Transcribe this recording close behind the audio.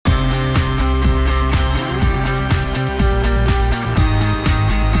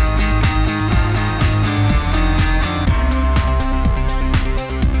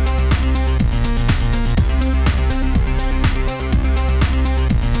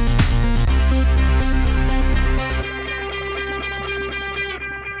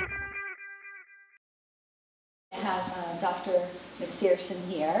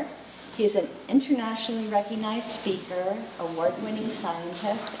here. He's an internationally recognized speaker, award-winning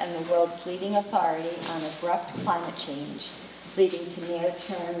scientist, and the world's leading authority on abrupt climate change, leading to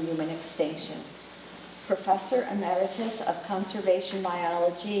near-term human extinction. Professor Emeritus of Conservation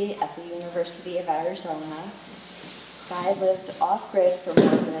Biology at the University of Arizona, Guy lived off-grid for more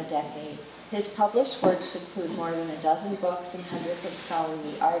than a decade. His published works include more than a dozen books and hundreds of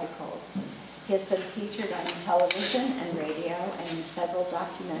scholarly articles. He has been featured on television and radio and in several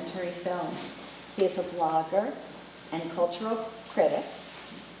documentary films. He is a blogger and cultural critic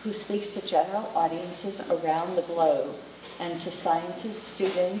who speaks to general audiences around the globe and to scientists,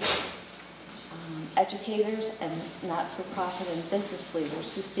 students, educators, and not-for-profit and business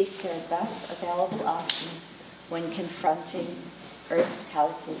leaders who seek their best available options when confronting Earth's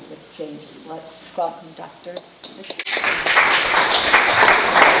cataclysmic changes. Let's welcome Dr.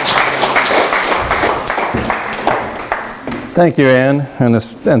 Thank you, Anne,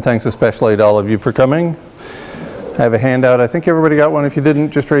 and thanks especially to all of you for coming. I have a handout. I think everybody got one. If you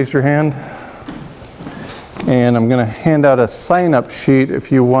didn't, just raise your hand. And I'm going to hand out a sign-up sheet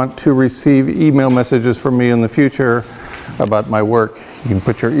if you want to receive email messages from me in the future about my work. You can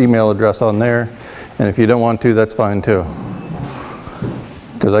put your email address on there, and if you don't want to, that's fine too.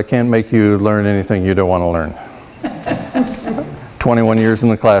 Because I can't make you learn anything you don't want to learn. 21 years in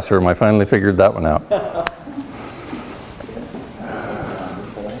the classroom, I finally figured that one out.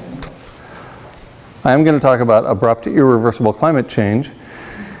 I am going to talk about abrupt, irreversible climate change.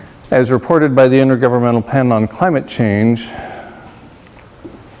 As reported by the Intergovernmental Panel on Climate Change,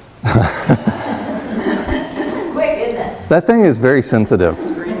 that thing is very sensitive.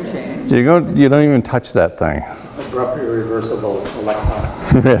 You don't even touch that thing. Abrupt, irreversible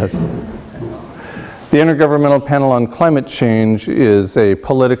electronics. Yes. The Intergovernmental Panel on Climate Change is a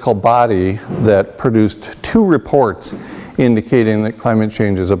political body that produced 2 reports indicating that climate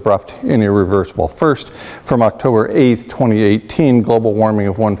change is abrupt and irreversible. First, from October 8th, 2018, global warming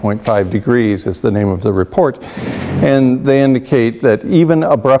of 1.5 degrees is the name of the report. And they indicate that even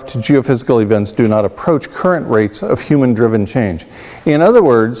abrupt geophysical events do not approach current rates of human-driven change. In other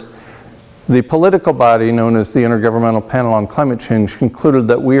words, the political body known as the Intergovernmental Panel on Climate Change concluded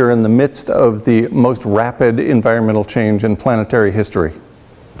that we are in the midst of the most rapid environmental change in planetary history.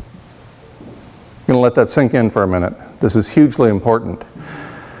 I'm going to let that sink in for a minute. This is hugely important.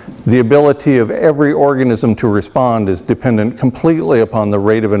 The ability of every organism to respond is dependent completely upon the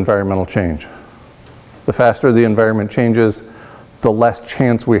rate of environmental change. The faster the environment changes, the less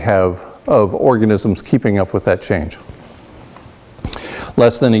chance we have of organisms keeping up with that change.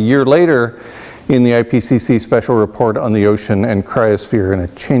 Less than a year later, in the IPCC Special Report on the Ocean and Cryosphere in a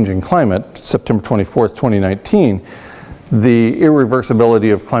Changing Climate, September 24th, 2019, the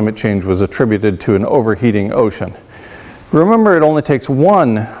irreversibility of climate change was attributed to an overheating ocean. Remember, it only takes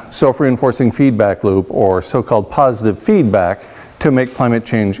one self-reinforcing feedback loop, or so-called positive feedback, to make climate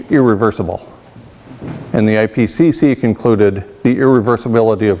change irreversible. And the IPCC concluded the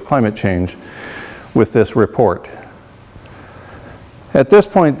irreversibility of climate change with this report. At this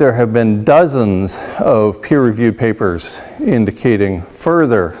point, there have been dozens of peer-reviewed papers indicating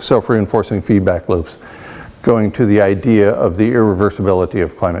further self-reinforcing feedback loops going to the idea of the irreversibility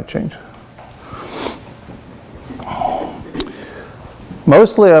of climate change.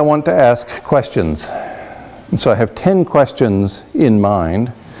 Mostly I want to ask questions. And so I have 10 questions in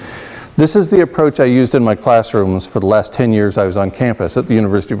mind. This is the approach I used in my classrooms for the last 10 years I was on campus at the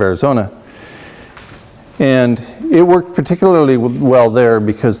University of Arizona. And it worked particularly well there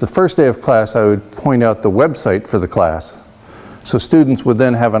because the first day of class I would point out the website for the class. So students would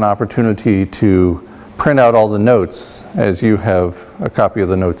then have an opportunity to print out all the notes, as you have a copy of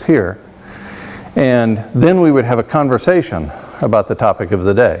the notes here. And then we would have a conversation about the topic of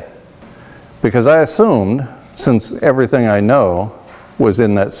the day. Because I assumed, since everything I know was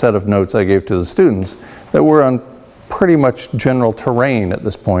in that set of notes I gave to the students, that we're on pretty much general terrain at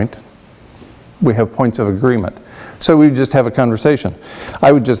this point. We have points of agreement. So we just have a conversation.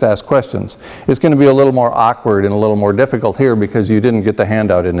 I would just ask questions. It's going to be a little more awkward and a little more difficult here because you didn't get the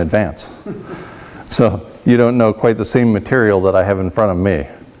handout in advance. So you don't know quite the same material that I have in front of me.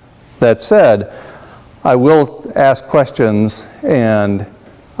 That said, I will ask questions and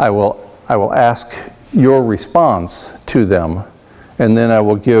I will ask your response to them, and then I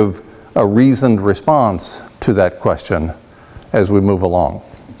will give a reasoned response to that question as we move along.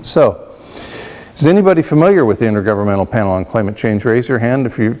 So, is anybody familiar with the Intergovernmental Panel on Climate Change? Raise your hand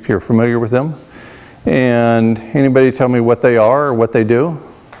if you're familiar with them. And anybody tell me what they are or what they do?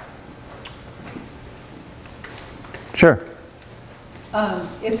 Sure.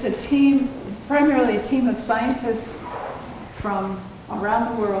 It's a team, primarily a team of scientists from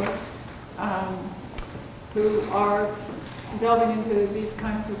around the world who are delving into these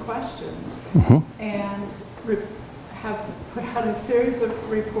kinds of questions and have put out a series of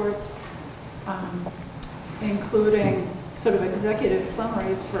reports including sort of executive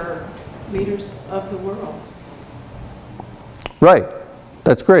summaries for leaders of the world. Right.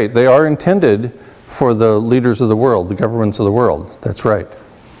 That's great. They are intended for the leaders of the world, the governments of the world. That's right.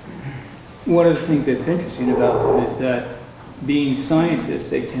 One of the things that's interesting about them is that being scientists,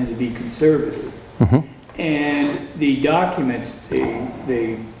 they tend to be conservative. And the documents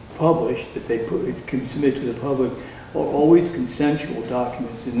they publish, that they can submit to the public, are always consensual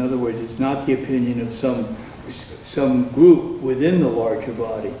documents. In other words, it's not the opinion of some group within the larger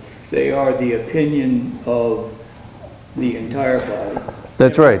body. They are the opinion of the entire body.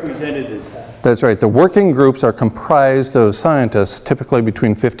 That's right. Represented as that. That's right. The working groups are comprised of scientists, typically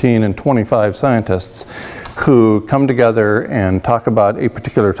between 15 and 25 scientists, who come together and talk about a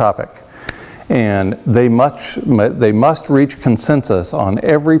particular topic. And they must reach consensus on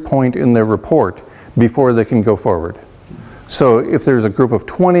every point in their report before they can go forward. So if there's a group of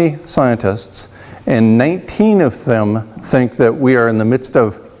 20 scientists and 19 of them think that we are in the midst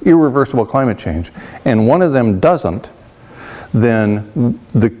of irreversible climate change, and one of them doesn't, then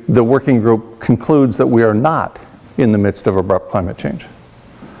the working group concludes that we are not in the midst of abrupt climate change.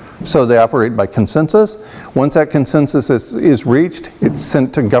 So they operate by consensus. Once that consensus is reached, it's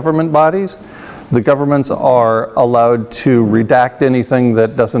sent to government bodies. The governments are allowed to redact anything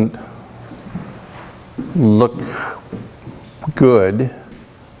that doesn't look good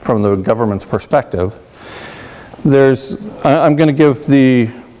from the government's perspective. I'm going to give the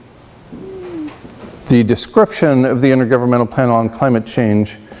description of the Intergovernmental Panel on Climate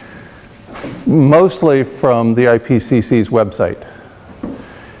Change mostly from the IPCC's website.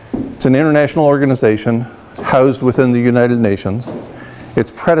 It's an international organization housed within the United Nations. Its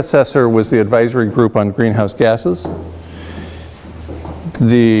predecessor was the Advisory Group on Greenhouse Gases.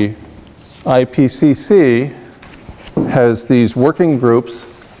 The IPCC has these working groups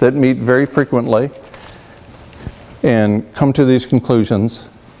that meet very frequently and come to these conclusions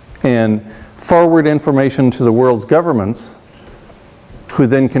and forward information to the world's governments, who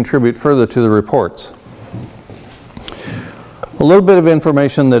then contribute further to the reports. A little bit of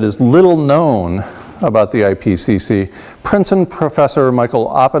information that is little known about the IPCC. Princeton professor Michael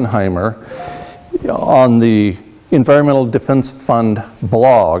Oppenheimer, on the Environmental Defense Fund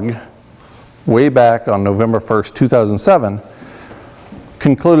blog, way back on November 1st, 2007,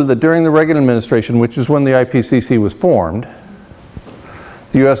 concluded that during the Reagan administration, which is when the IPCC was formed,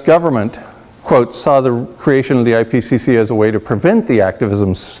 the US government, quote, saw the creation of the IPCC as a way to prevent the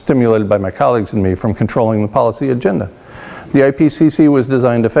activism stimulated by my colleagues and me from controlling the policy agenda. The IPCC was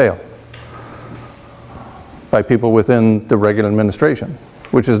designed to fail by people within the Reagan administration,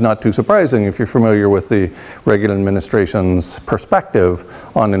 which is not too surprising if you're familiar with the Reagan administration's perspective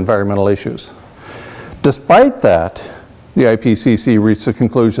on environmental issues. Despite that, the IPCC reached the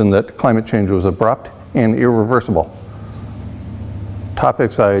conclusion that climate change was abrupt and irreversible.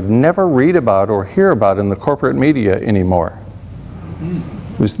 Topics I'd never read about or hear about in the corporate media anymore.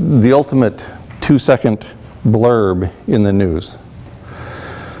 It was the ultimate 2-second blurb in the news.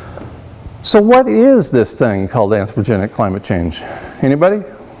 So what is this thing called anthropogenic climate change? Anybody?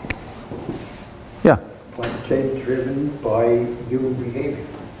 Yeah. Climate change driven by human behavior.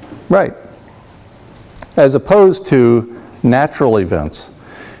 Right. As opposed to natural events.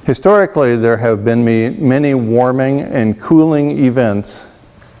 Historically, there have been many warming and cooling events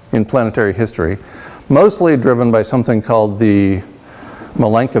in planetary history, mostly driven by something called the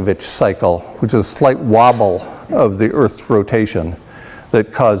Milankovitch cycle, which is a slight wobble of the Earth's rotation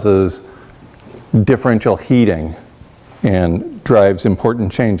that causes differential heating and drives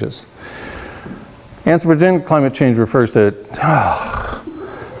important changes. Anthropogenic climate change refers to,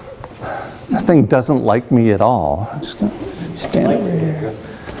 that thing doesn't like me at all. I'm just going to stand over here.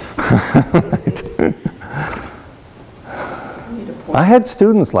 Right. I had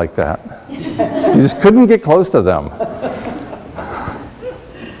students like that. You just couldn't get close to them.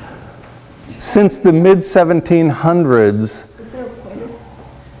 Since the mid-1700s. Is there a pointer?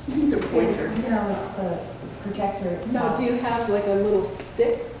 You need a pointer. No, it's the projector itself. No, do you have like a little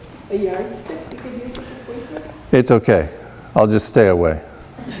stick, a yardstick you could use as a pointer? It's okay. I'll just stay away.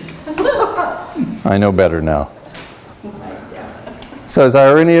 I know better now. So as I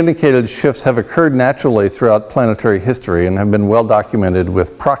already indicated, shifts have occurred naturally throughout planetary history and have been well documented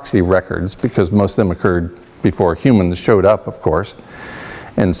with proxy records, because most of them occurred before humans showed up, of course,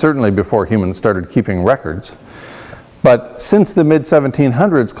 and certainly before humans started keeping records. But since the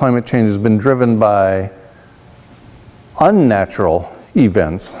mid-1700s, climate change has been driven by unnatural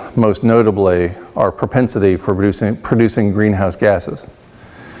events, most notably our propensity for producing greenhouse gases.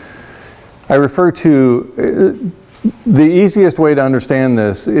 I refer to, the easiest way to understand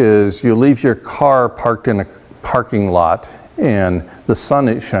this is you leave your car parked in a parking lot and the sun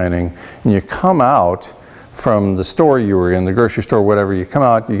is shining, and you come out from the store you were in, the grocery store, whatever, you come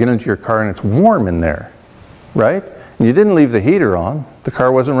out, you get into your car and it's warm in there, right? And you didn't leave the heater on. The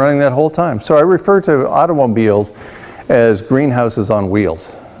car wasn't running that whole time. So I refer to automobiles as greenhouses on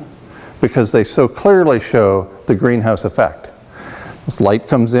wheels because they so clearly show the greenhouse effect. This light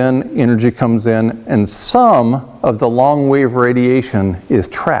comes in, energy comes in, and some of the long wave radiation is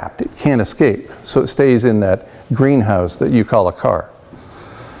trapped. It can't escape. So it stays in that greenhouse that you call a car.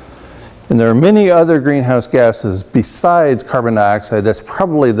 And there are many other greenhouse gases besides carbon dioxide. That's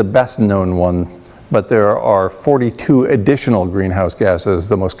probably the best known one, but there are 42 additional greenhouse gases,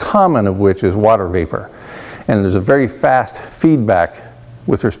 the most common of which is water vapor. And there's a very fast feedback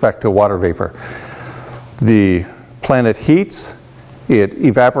with respect to water vapor. The planet heats, it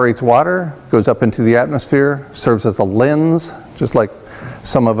evaporates water, goes up into the atmosphere, serves as a lens, just like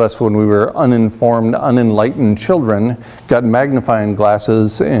some of us when we were uninformed, unenlightened children got magnifying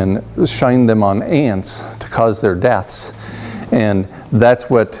glasses and shined them on ants to cause their deaths. And that's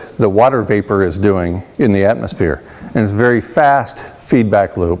what the water vapor is doing in the atmosphere. And it's a very fast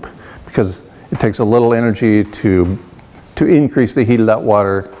feedback loop because it takes a little energy to increase the heat of that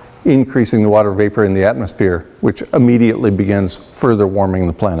water, increasing the water vapor in the atmosphere, which immediately begins further warming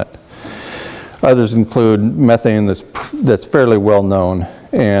the planet. Others include methane that's fairly well known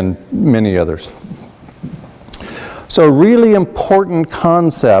and many others. So a really important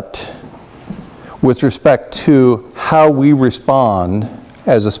concept with respect to how we respond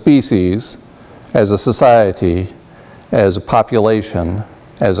as a species, as a society, as a population,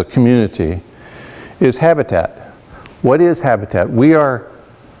 as a community, is habitat. What is habitat? We are,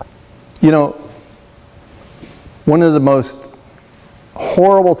 you know, one of the most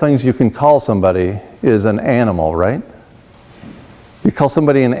horrible things you can call somebody is an animal, right? You call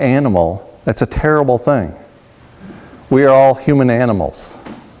somebody an animal, that's a terrible thing. We are all human animals.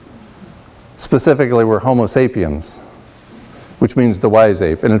 Specifically, we're Homo sapiens, which means the wise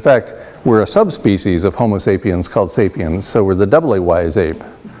ape. And in fact, we're a subspecies of Homo sapiens called sapiens, so we're the doubly wise ape.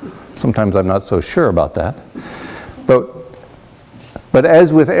 Sometimes I'm not so sure about that. But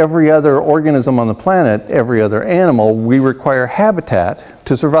as with every other organism on the planet, every other animal, we require habitat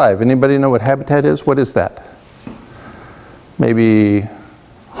to survive. Anybody know what habitat is? What is that? Maybe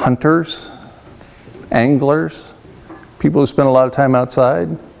hunters, anglers, people who spend a lot of time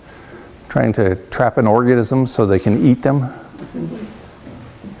outside trying to trap an organism so they can eat them.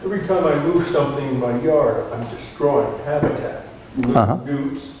 Every time I move something in my yard, I'm destroying habitat.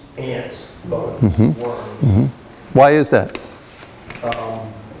 Newts, ants, bugs, worms. Why is that?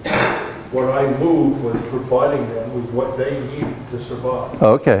 What I moved was providing them with what they needed to survive.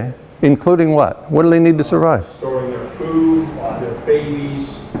 Okay. Including what? What do they need to survive? Storing their food, their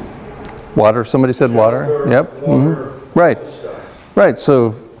babies. Water, somebody said water. Yep. Water, Right. Right.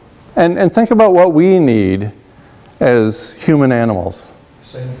 So, and think about what we need as human animals.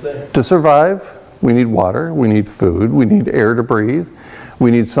 Same thing. To survive, we need water, we need food, we need air to breathe,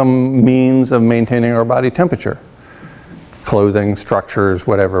 we need some means of maintaining our body temperature. Clothing, structures,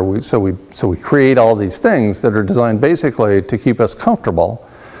 whatever. So we create all these things that are designed basically to keep us comfortable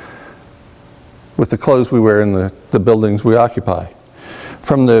with the clothes we wear in the buildings we occupy.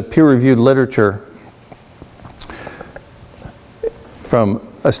 From the peer-reviewed literature, from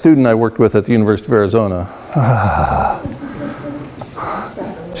a student I worked with at the University of Arizona,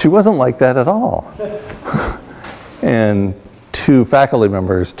 she wasn't like that at all. And two faculty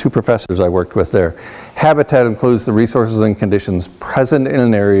members, two professors I worked with there. Habitat includes the resources and conditions present in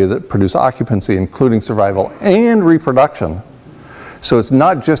an area that produce occupancy, including survival and reproduction. So it's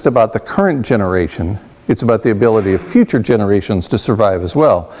not just about the current generation, it's about the ability of future generations to survive as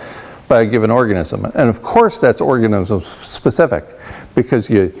well by a given organism. And of course that's organism specific, because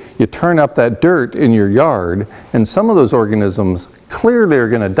you turn up that dirt in your yard and some of those organisms clearly are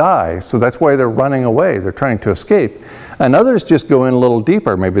going to die, so that's why they're running away, they're trying to escape. And others just go in a little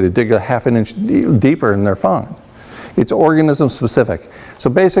deeper, maybe they dig a half an inch deeper and they're fine. It's organism specific. So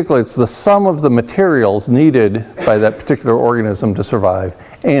basically it's the sum of the materials needed by that particular organism to survive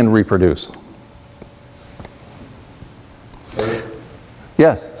and reproduce.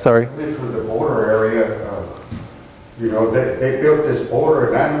 Yes, sorry. For the border area, you know, they built this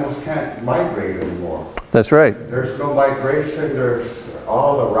border and animals can't migrate anymore. That's right. There's no migration, there's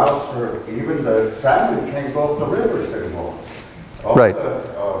all the routes, even the salmon can't go up the rivers anymore. All right.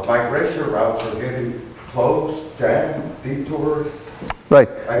 the migration routes are getting closed, jammed, detours. Right.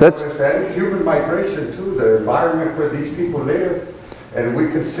 I That's noticed that human migration too, the environment where these people live, and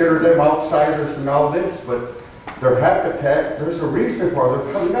we consider them outsiders and all this, but their habitat, there's a reason why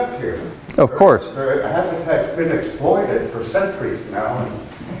they're coming up here. of course. Their habitat's been exploited for centuries now. And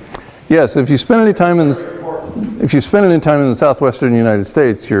Yes, if you spend any time in it's very important. if you spend any time in the southwestern United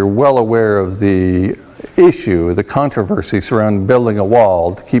States, you're well aware of the issue, the controversy surrounding building a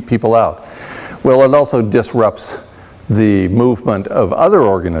wall to keep people out. Well, it also disrupts the movement of other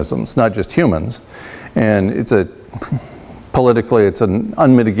organisms, not just humans, and politically it's an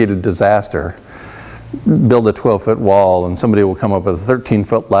unmitigated disaster. Build a 12-foot wall and somebody will come up with a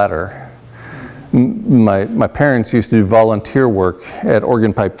 13-foot ladder. My parents used to do volunteer work at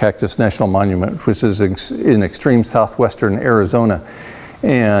Organ Pipe Cactus National Monument, which is in extreme southwestern Arizona.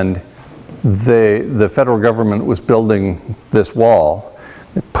 And the federal government was building this wall.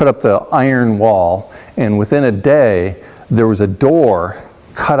 They put up the iron wall, and within a day, there was a door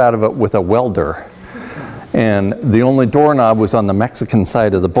cut out of it with a welder. And the only doorknob was on the Mexican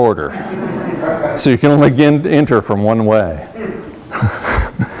side of the border. So you can only enter from one way.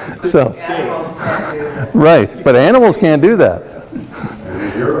 So, Animals can't do that. right, but animals can't do that. And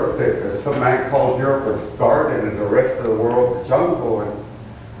in Europe, some man called Europe a garden and the rest of the world a jungle. And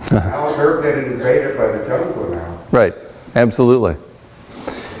now they're getting invaded by the jungle now. Right, absolutely.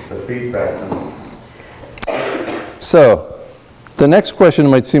 The feedback. So, the next question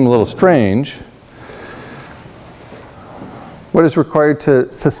might seem a little strange. What is required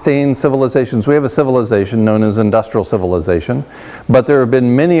to sustain civilizations? We have a civilization known as industrial civilization, but there have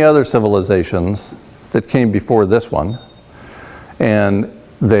been many other civilizations that came before this one, and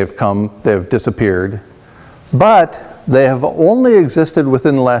they've disappeared, but they have only existed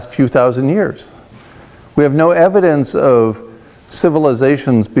within the last few thousand years. We have no evidence of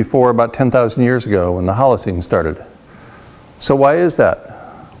civilizations before about 10,000 years ago when the Holocene started. So why is that?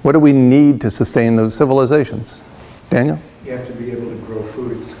 What do we need to sustain those civilizations? Daniel? You have to be able to grow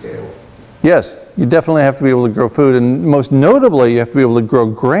food at scale. Yes, you definitely have to be able to grow food, and most notably, you have to be able to grow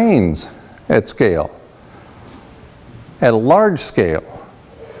grains at scale, at a large scale,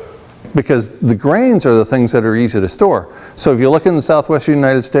 because the grains are the things that are easy to store. So if you look in the southwestern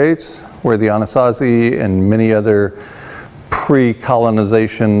United States, where the Anasazi and many other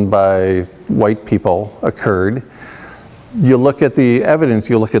pre-colonization by white people occurred, you look at the evidence,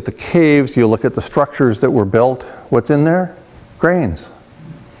 you look at the caves, you look at the structures that were built. What's in there? Grains.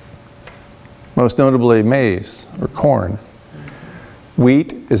 Most notably maize or corn.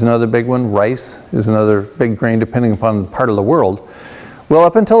 Wheat is another big one. Rice is another big grain depending upon the part of the world. Well,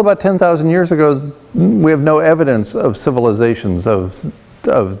 up until about 10,000 years ago, we have no evidence of civilizations, of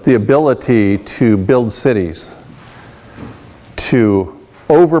the ability to build cities, to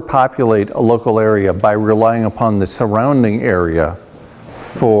overpopulate a local area by relying upon the surrounding area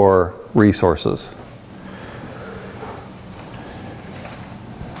for resources.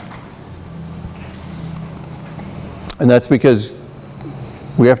 And that's because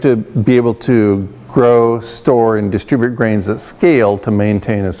we have to be able to grow, store, and distribute grains at scale to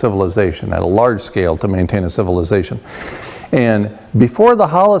maintain a civilization, at a large scale to maintain a civilization. And before the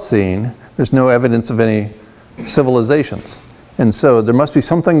Holocene, there's no evidence of any civilizations. And so there must be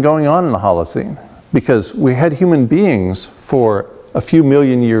something going on in the Holocene, because we had human beings for a few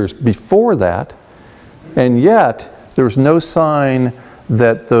million years before that, and yet there was no sign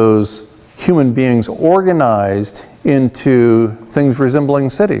that those human beings organized into things resembling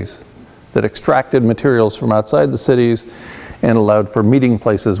cities that extracted materials from outside the cities and allowed for meeting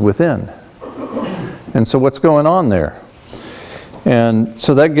places within. And so what's going on there? And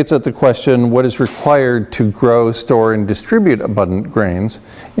so that gets at the question, what is required to grow, store, and distribute abundant grains?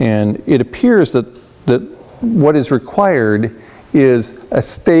 And it appears that what is required is a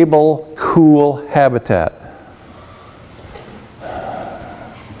stable, cool habitat.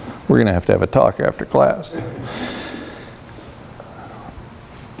 We're going to have a talk after class.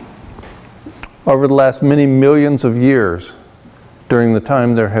 Over the last many millions of years, during the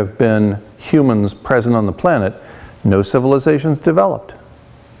time there have been humans present on the planet, no civilizations developed.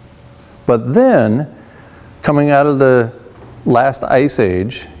 But then, coming out of the last ice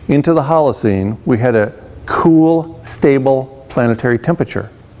age into the Holocene, we had a cool, stable planetary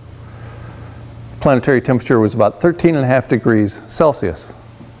temperature. Planetary temperature was about 13.5 degrees Celsius.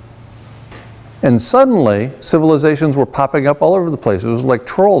 And suddenly, civilizations were popping up all over the place. It was like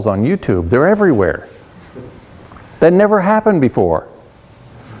trolls on YouTube. They're everywhere. That never happened before.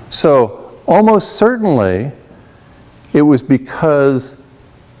 So, almost certainly, it was because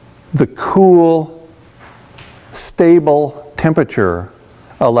the cool, stable temperature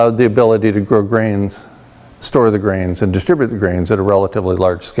allowed the ability to grow grains store the grains and distribute the grains at a relatively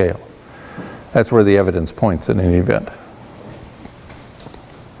large scale. That's where the evidence points in any event.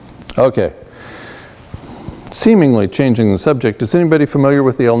 Okay. Seemingly changing the subject, is anybody familiar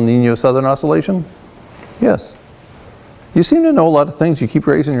with the El Nino Southern Oscillation? Yes. You seem to know a lot of things. You keep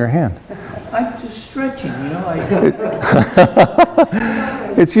raising your hand. I'm just stretching, you know.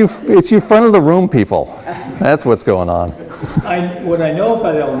 It's you front of the room people. That's what's going on. What I know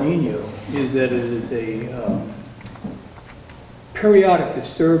about El Nino is that it is a periodic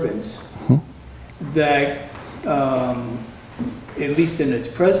disturbance that, at least in its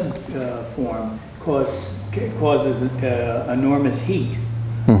present form, causes enormous heat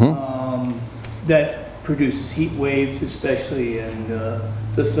that produces heat waves, especially in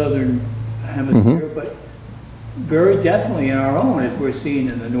the southern hemisphere, but very definitely in our own, as we're seeing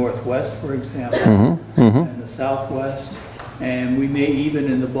in the Northwest, for example, and the Southwest, and we may even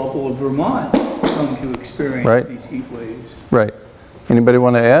in the bubble of Vermont come to experience these heat waves. Right. Anybody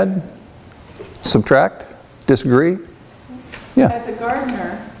want to add? Subtract? Disagree? Yeah. As a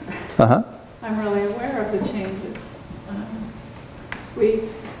gardener, I'm really aware of the changes.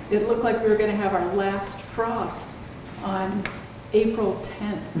 It looked like we were going to have our last frost on April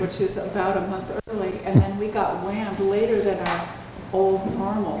 10th, which is about a month early, and then we got whammed later than our old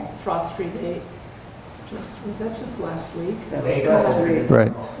normal frost-free date. Was that just last week?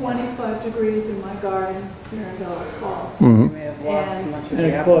 Right. 25 degrees in my garden here in Bellows Falls. We may have lost much of And the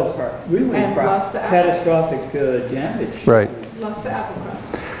it apple caused crop. really Lost the catastrophic damage. Right. Lost the apple crop,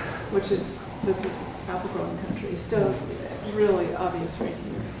 this is apple growing country, so really obvious right here.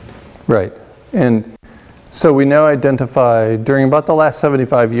 Right. And so we now identify, during about the last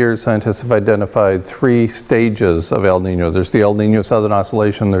 75 years, scientists have identified 3 stages of El Nino. There's the El Nino Southern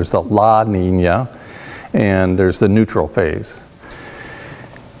Oscillation, there's the La Nina, and there's the neutral phase.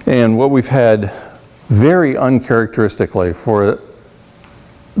 And what we've had very uncharacteristically for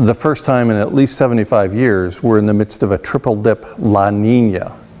the first time in at least 75 years, we're in the midst of a triple dip La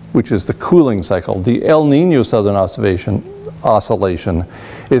Nina, which is the cooling cycle. The El Nino Southern Oscillation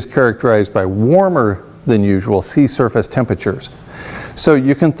is characterized by warmer than usual sea surface temperatures. So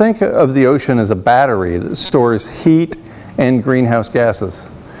you can think of the ocean as a battery that stores heat and greenhouse gases.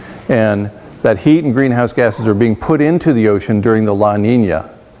 And that heat and greenhouse gases are being put into the ocean during the La Nina.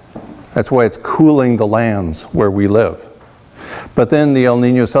 That's why it's cooling the lands where we live. But then the El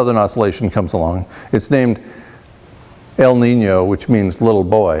Nino Southern Oscillation comes along. It's named El Nino, which means little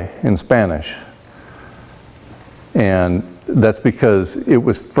boy in Spanish. And that's because it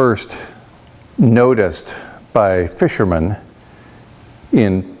was first noticed by fishermen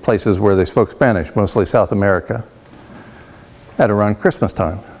in places where they spoke Spanish, mostly South America, at around Christmas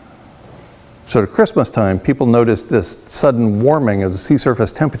time. So at Christmas time, people noticed this sudden warming of the sea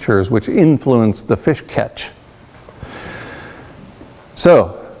surface temperatures, which influenced the fish catch.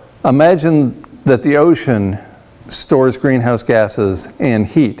 So imagine that the ocean stores greenhouse gases and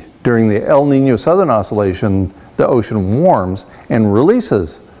heat. During the El Nino Southern Oscillation, the ocean warms and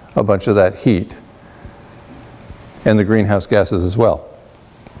releases a bunch of that heat and the greenhouse gases as well.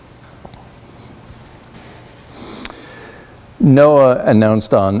 NOAA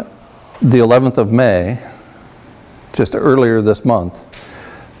announced on the 11th of May, just earlier this month,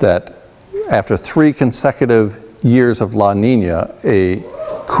 that after 3 consecutive years of La Nina, a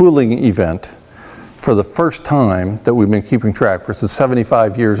cooling event, for the first time that we've been keeping track, for the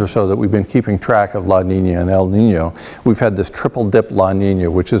 75 years or so that we've been keeping track of La Nina and El Nino, we've had this triple dip La Nina,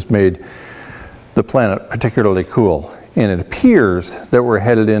 which has made the planet particularly cool. And it appears that we're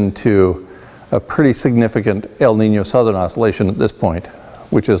headed into a pretty significant El Nino Southern Oscillation at this point,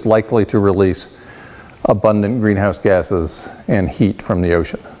 which is likely to release abundant greenhouse gases and heat from the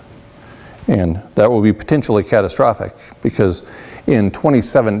ocean. And that will be potentially catastrophic because in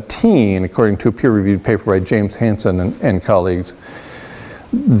 2017, according to a peer-reviewed paper by James Hansen and colleagues,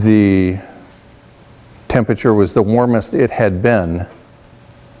 the temperature was the warmest it had been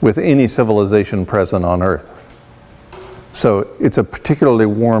with any civilization present on Earth. So it's a particularly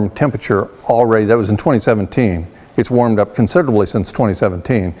warm temperature already. That was in 2017. It's warmed up considerably since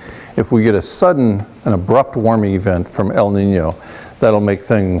 2017. If we get a sudden and abrupt warming event from El Nino, that'll make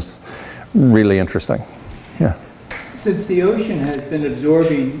things really interesting. Yeah. Since the ocean has been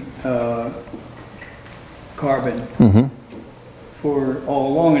absorbing carbon for all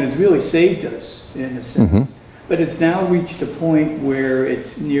along, and it's really saved us in a sense, but it's now reached a point where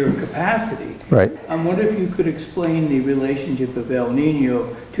it's near capacity. Right. I wonder if you could explain the relationship of El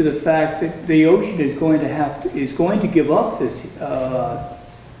Nino to the fact that the ocean is going to give up this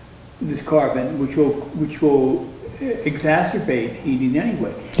this carbon, which will exacerbate heating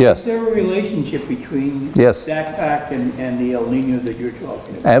anyway. Yes. Is there a relationship between Yes. that fact and the El Nino that you're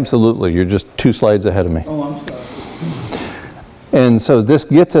talking about? Absolutely. You're just 2 slides ahead of me. Oh, I'm sorry. And so this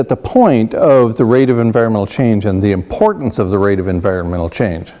gets at the point of the rate of environmental change and the importance of the rate of environmental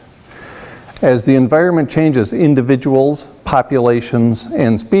change. As the environment changes, individuals, populations,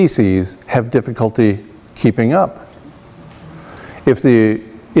 and species have difficulty keeping up. If the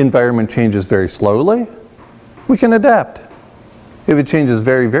environment changes very slowly, we can adapt. If it changes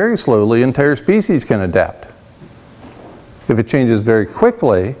very, very slowly, entire species can adapt. If it changes very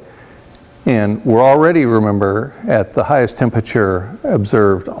quickly, and we're already, remember, at the highest temperature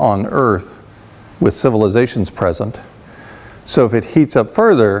observed on Earth with civilizations present. So if it heats up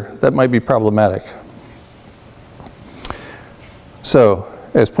further, that might be problematic. So,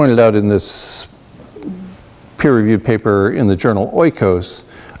 as pointed out in this peer-reviewed paper in the journal Oikos,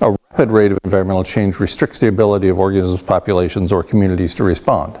 a rapid rate of environmental change restricts the ability of organisms, populations, or communities to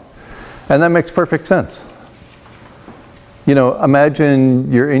respond. And that makes perfect sense. You know,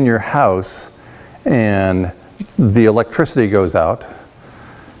 imagine you're in your house and the electricity goes out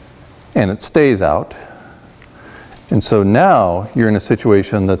and it stays out. And so now you're in a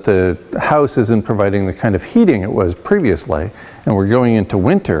situation that the house isn't providing the kind of heating it was previously, and we're going into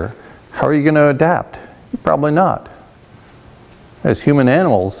winter. How are you going to adapt? Probably not. As human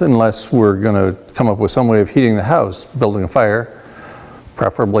animals, unless we're going to come up with some way of heating the house, building a fire,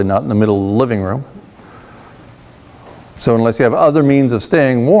 preferably not in the middle of the living room. So unless you have other means of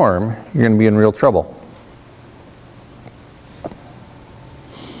staying warm, you're going to be in real trouble.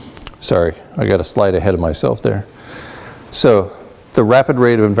 Sorry, I got a slide ahead of myself there. So the rapid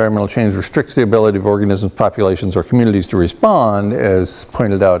rate of environmental change restricts the ability of organisms, populations, or communities to respond, as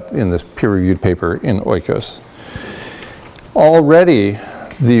pointed out in this peer-reviewed paper in Oikos. Already,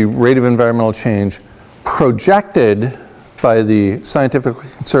 the rate of environmental change projected by the scientifically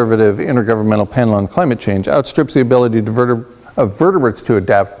conservative Intergovernmental Panel on Climate Change outstrips the ability of vertebrates to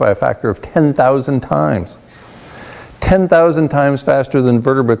adapt by a factor of 10,000 times. 10,000 times faster than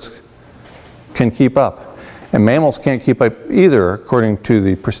vertebrates can keep up. And mammals can't keep up either, according to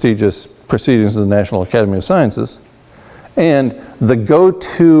the prestigious proceedings of the National Academy of Sciences. And the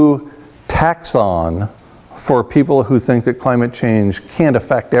go-to taxon for people who think that climate change can't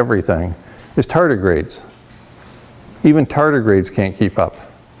affect everything is tardigrades. Even tardigrades can't keep up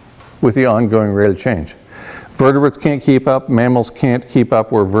with the ongoing rate of change. Vertebrates can't keep up, mammals can't keep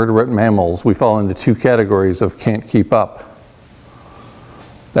up. We're vertebrate mammals. We fall into 2 categories of can't keep up.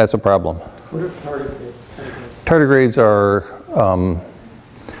 That's a problem. What are tardigrades? Tardigrades are,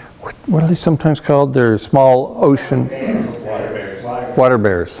 what are they sometimes called? They're small ocean... Water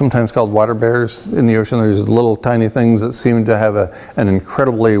bears, sometimes called water bears in the ocean. There's little tiny things that seem to have an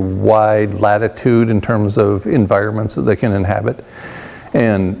incredibly wide latitude in terms of environments that they can inhabit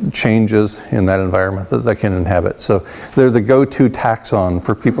and changes in that environment that they can inhabit. So they're the go-to taxon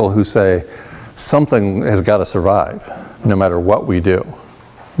for people who say something has got to survive no matter what we do,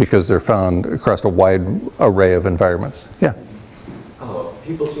 because they're found across a wide array of environments. Yeah?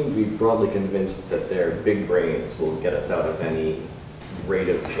 People seem to be broadly convinced that their big brains will get us out of any rate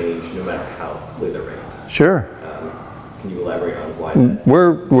of change, no matter how quickly the rate. Sure. Can you elaborate on why that?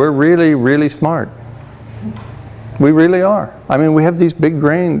 We're really, really smart. We really are. I mean, we have these big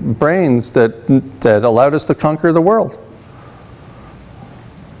brains that allowed us to conquer the world.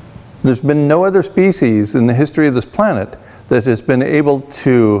 There's been no other species in the history of this planet that has been able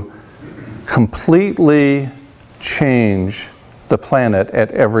to completely change the planet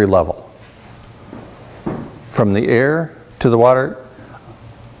at every level. From the air to the water.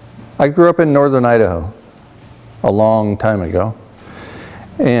 I grew up in northern Idaho a long time ago,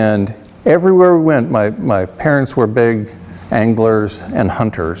 and everywhere we went, my parents were big anglers and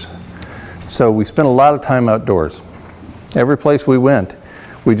hunters, so we spent a lot of time outdoors. Every place we went,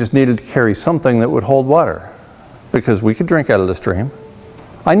 we just needed to carry something that would hold water, because we could drink out of the stream.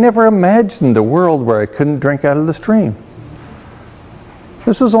 I never imagined a world where I couldn't drink out of the stream.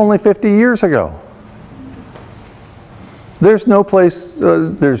 This was only 50 years ago. There's no place,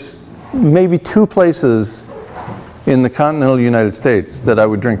 there's maybe 2 places in the continental United States that I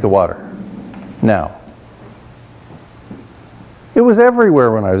would drink the water now. It was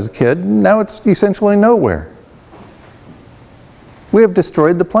everywhere when I was a kid. Now it's essentially nowhere. We have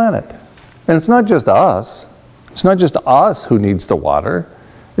destroyed the planet. And it's not just us. It's not just us who needs the water.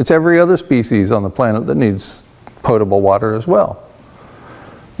 It's every other species on the planet that needs potable water as well.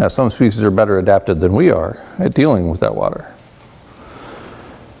 Now, some species are better adapted than we are at dealing with that water.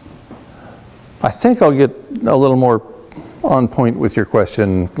 I think I'll get a little more on point with your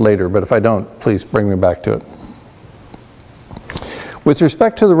question later, but if I don't, please bring me back to it. With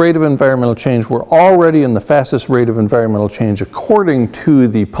respect to the rate of environmental change, we're already in the fastest rate of environmental change according to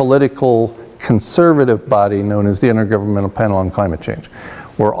the political conservative body known as the Intergovernmental Panel on Climate Change.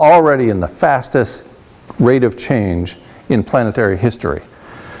 We're already in the fastest rate of change in planetary history.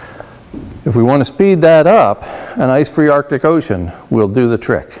 If we want to speed that up, an ice-free Arctic Ocean will do the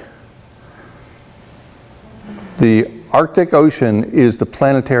trick. The Arctic Ocean is the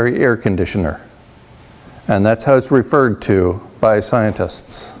planetary air conditioner, and that's how it's referred to by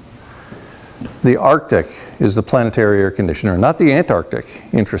scientists. The Arctic is the planetary air conditioner, not the Antarctic,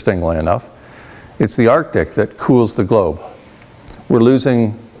 interestingly enough. It's the Arctic that cools the globe. We're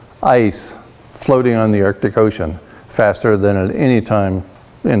losing ice floating on the Arctic Ocean faster than at any time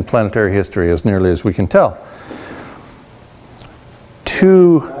in planetary history, as nearly as we can tell.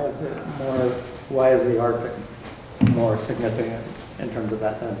 Why is the Arctic more significant in terms of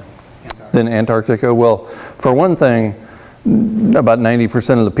that than Antarctica? Than Antarctica? Well, for one thing, about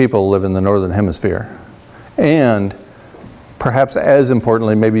 90% of the people live in the northern hemisphere. And perhaps as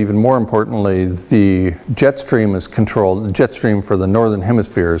importantly, maybe even more importantly, the jet stream is controlled, the jet stream for the northern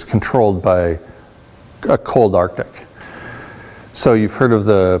hemisphere is controlled by a cold Arctic. So you've heard of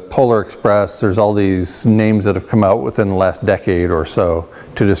the Polar Express. There's all these names that have come out within the last decade or so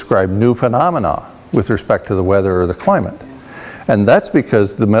to describe new phenomena with respect to the weather or the climate. And that's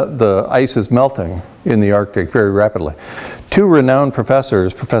because the ice is melting in the Arctic very rapidly. Two renowned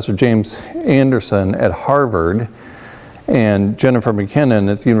professors, Professor James Anderson at Harvard and Jennifer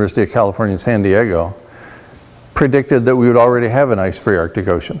McKinnon at the University of California, San Diego, predicted that we would already have an ice-free Arctic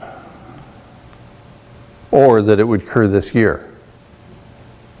Ocean, or that it would occur this year.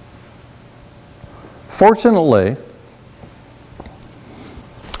 Fortunately,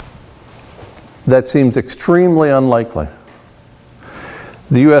 that seems extremely unlikely.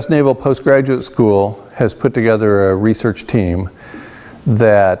 The U.S. Naval Postgraduate School has put together a research team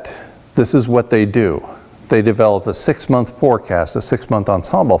that this is what they do. They develop a 6-month forecast, a 6-month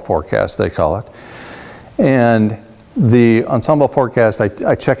ensemble forecast, they call it. And the ensemble forecast,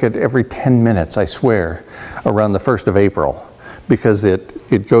 I check it every 10 minutes, I swear, around the 1st of April, because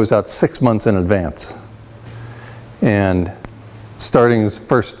it goes out 6 months in advance. And starting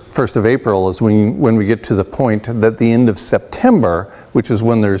 1st of April is when we get to the point that the end of September, which is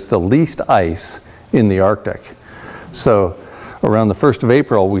when there's the least ice in the Arctic. So around the 1st of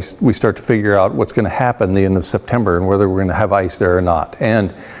April, we start to figure out what's going to happen the end of September and whether we're going to have ice there or not.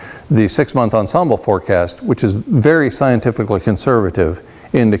 And the 6-month ensemble forecast, which is very scientifically conservative,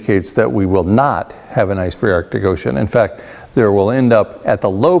 indicates that we will not have an ice-free Arctic Ocean. In fact, there will end up at the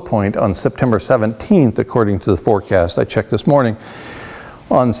low point on September 17th, according to the forecast I checked this morning.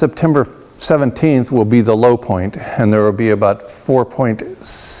 On September 17th will be the low point, and there will be about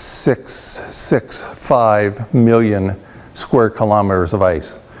 4.665 million square kilometers of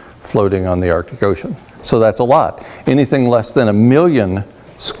ice floating on the Arctic Ocean. So that's a lot. Anything less than 1 million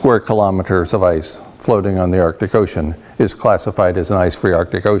square kilometers of ice floating on the Arctic Ocean is classified as an ice-free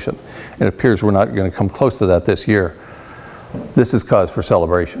Arctic Ocean. It appears we're not going to come close to that this year. This is cause for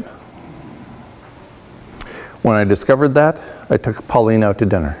celebration. When I discovered that, I took Pauline out to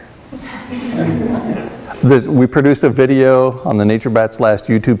dinner. We produced a video on the Nature Bats Last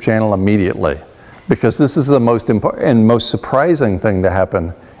YouTube channel immediately, because this is the most important and most surprising thing to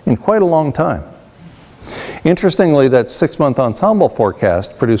happen in quite a long time. Interestingly, that 6-month ensemble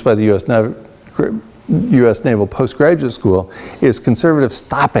forecast produced by the U.S. Naval Postgraduate School is conservative.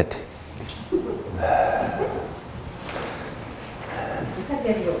 Stop it.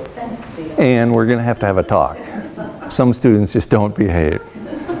 And we're going to have a talk. Some students just don't behave. I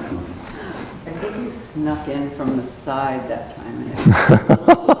think you snuck in from the side that time.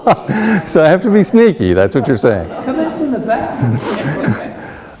 So I have to be sneaky, that's what you're saying. Come in from the back.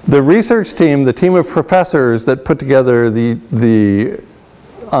 The research team, the team of professors that put together the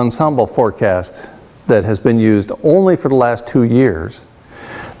ensemble forecast that has been used only for the last 2 years,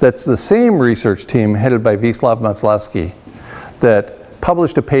 that's the same research team headed by Wisław Mawlowski that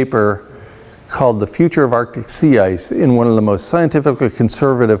published a paper called The Future of Arctic Sea Ice in one of the most scientifically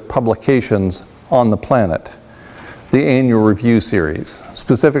conservative publications on the planet, the Annual Review series.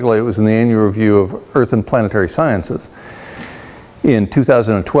 Specifically, it was in the Annual Review of Earth and Planetary Sciences in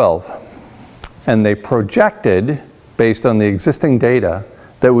 2012. And they projected, based on the existing data,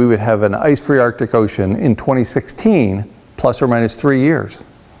 that we would have an ice-free Arctic Ocean in 2016, plus or minus 3 years.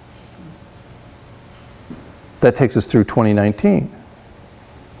 That takes us through 2019.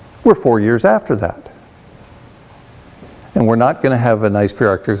 We're 4 years after that. And we're not going to have an ice-free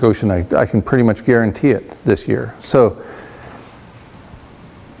Arctic Ocean, I can pretty much guarantee it, this year. So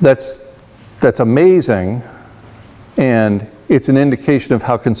that's amazing, and it's an indication of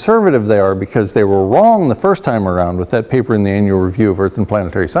how conservative they are, because they were wrong the first time around with that paper in the Annual Review of Earth and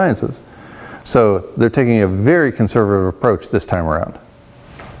Planetary Sciences. So they're taking a very conservative approach this time around.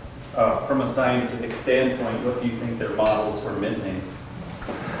 From a scientific standpoint, what do you think their models were missing?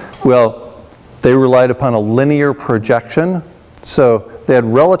 Well, they relied upon a linear projection, so they had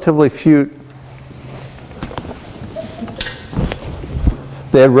relatively few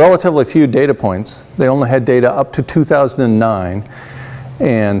data points. They only had data up to 2009,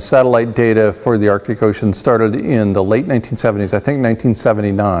 and satellite data for the Arctic Ocean started in the late 1970s, I think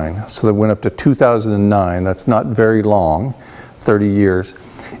 1979. So they went up to 2009. That's not very long, 30 years.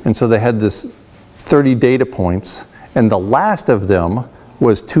 And so they had this 30 data points, and the last of them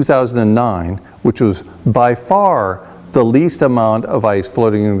was 2009, which was by far the least amount of ice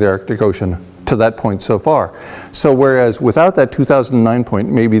floating in the Arctic Ocean to that point so far. So whereas without that 2009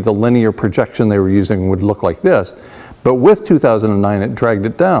 point, maybe the linear projection they were using would look like this, but with 2009 it dragged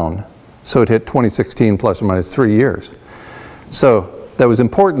it down, so it hit 2016 plus or minus 3 years. So that was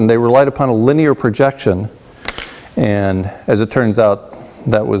important. They relied upon a linear projection, and as it turns out,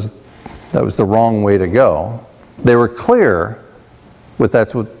 that was the wrong way to go. They were clear with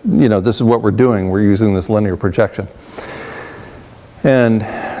that's what, you know, this is what we're doing. We're using this linear projection. And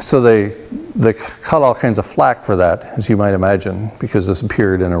so they caught all kinds of flack for that, as you might imagine, because this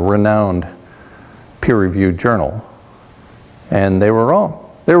appeared in a renowned peer-reviewed journal. And they were wrong.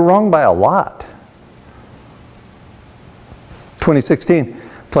 They were wrong by a lot. 2016,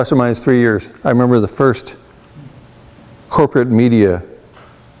 plus or minus 3 years. I remember the first corporate media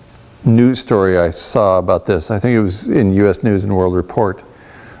news story I saw about this. I think it was in US News and World Report.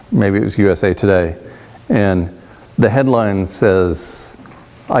 Maybe it was USA Today. And the headline says,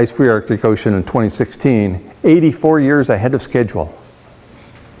 ice-free Arctic Ocean in 2016, 84 years ahead of schedule.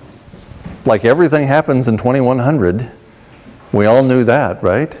 Like everything happens in 2100. We all knew that,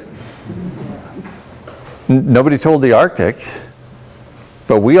 right? Nobody told the Arctic,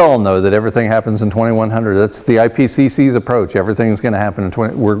 but we all know that everything happens in 2100. That's the IPCC's approach. Everything's going to happen in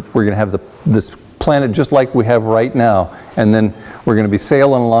we're going to have this planet just like we have right now, and then we're going to be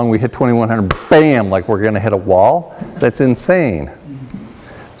sailing along. We hit 2100, bam, like we're going to hit a wall. That's insane.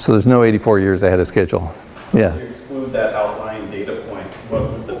 So there's no 84 years ahead of schedule. Yeah. If you exclude that outlying data point,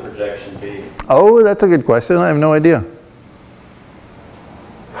 what would the projection be? Oh, that's a good question. I have no idea.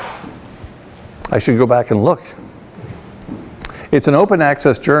 I should go back and look. It's an open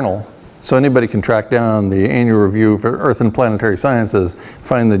access journal, so anybody can track down the Annual Review for Earth and Planetary Sciences,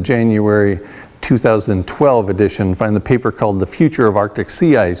 find the January 2012 edition, find the paper called The Future of Arctic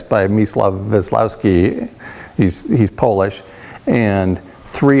Sea Ice by Mislav Weslowski, he's Polish, and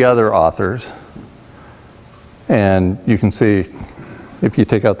 3 other authors. And you can see, if you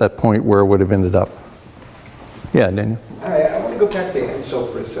take out that point, where it would have ended up. Yeah, Daniel? I want to go back to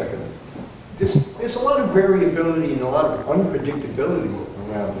ENSO for a second. There's a lot of variability and a lot of unpredictability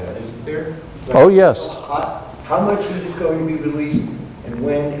around that, isn't there? Like, oh, yes. How much heat is going to be released, and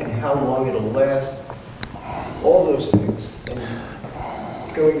when, and how long it'll last, all those things.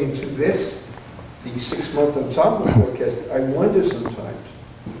 And going into this, the 6-month ensemble forecast, I wonder sometimes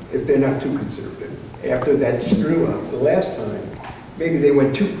if they're not too conservative. After that screw up the last time, maybe they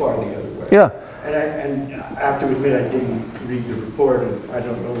went too far the other way. Yeah. And I have to admit, I didn't read the report, and I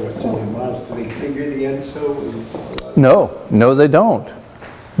don't know what's in their models. Do they figure the ENSO? No, they don't.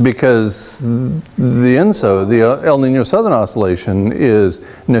 Because the ENSO, the El Nino Southern Oscillation, is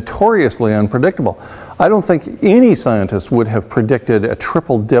notoriously unpredictable. I don't think any scientist would have predicted a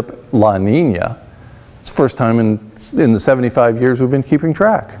triple dip La Nina. It's the first time in the 75 years we've been keeping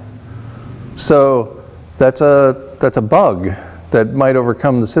track. So that's a bug that might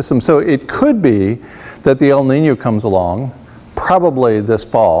overcome the system. So it could be that the El Nino comes along, probably this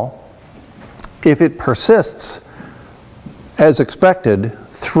fall. If it persists as expected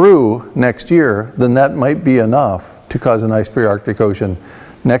through next year, then that might be enough to cause an ice-free Arctic Ocean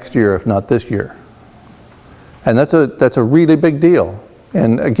next year, if not this year. And that's a really big deal.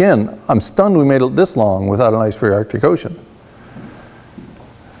 And again, I'm stunned we made it this long without an ice-free Arctic Ocean.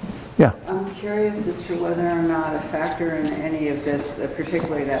 Yeah. I'm curious as to whether or not a factor in any of this,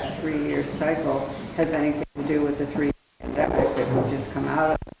 particularly that 3-year cycle, has anything to do with the 3-year pandemic that we've just come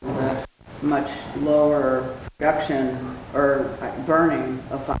out of, the much lower production or burning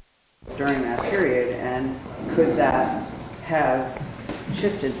of fossils during that period, and could that have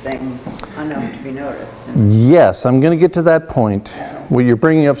shifted things enough to be noticed? Yes, I'm going to get to that point where you're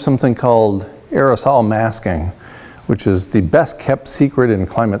bringing up something called aerosol masking, which is the best kept secret in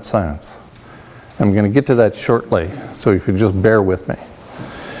climate science. I'm going to get to that shortly, so if you just bear with me.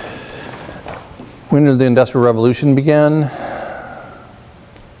 When did the Industrial Revolution begin?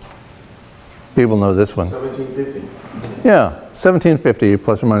 People know this one. 1750. Yeah, 1750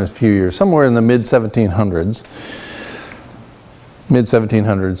 plus or minus a few years, somewhere in the mid-1700s.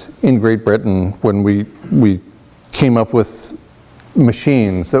 Mid-1700s in Great Britain, when we came up with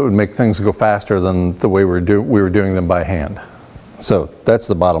machines that would make things go faster than the way we were doing them by hand. So that's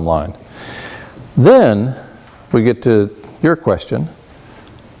the bottom line. Then we get to your question.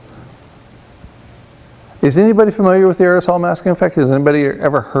 Is anybody familiar with the aerosol masking effect? Has anybody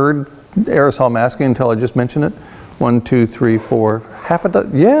ever heard aerosol masking until I just mentioned it? 1, 2, 3, 4, half a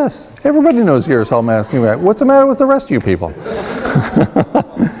dozen. Yes, everybody knows the aerosol masking effect. What's the matter with the rest of you people?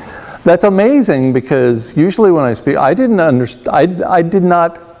 That's amazing, because usually when I speak, I did not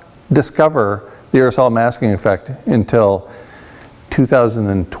discover the aerosol masking effect until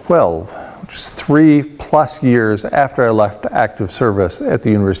 2012, which is 3+ years after I left active service at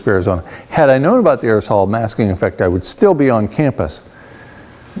the University of Arizona. Had I known about the aerosol masking effect, I would still be on campus,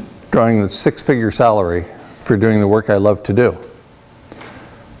 drawing the 6-figure salary for doing the work I love to do.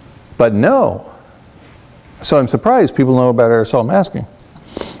 But no. So I'm surprised people know about aerosol masking.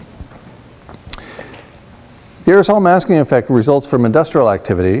 The aerosol masking effect results from industrial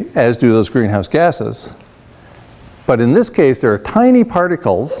activity, as do those greenhouse gases. But in this case, there are tiny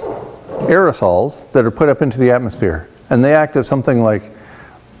particles, aerosols, that are put up into the atmosphere. And they act as something like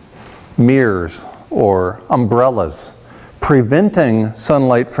mirrors or umbrellas, preventing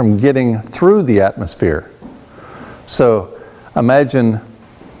sunlight from getting through the atmosphere. So imagine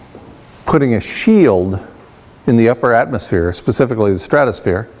putting a shield in the upper atmosphere, specifically the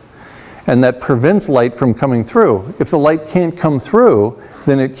stratosphere, and that prevents light from coming through. If the light can't come through,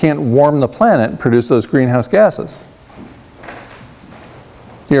 then it can't warm the planet and produce those greenhouse gases.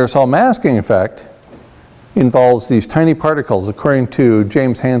 The aerosol masking effect involves these tiny particles, according to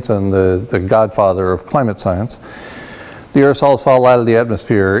James Hansen, the godfather of climate science. The aerosols fall out of the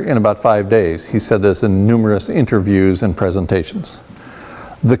atmosphere in about 5 days. He said this in numerous interviews and presentations.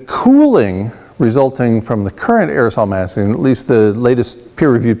 The cooling resulting from the current aerosol masking, at least the latest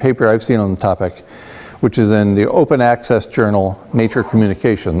peer-reviewed paper I've seen on the topic, which is in the open access journal Nature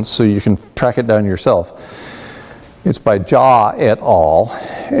Communications, so you can track it down yourself. It's by Jha et al.,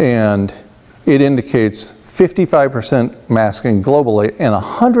 and it indicates 55% masking globally and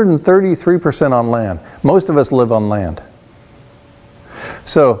 133% on land. Most of us live on land.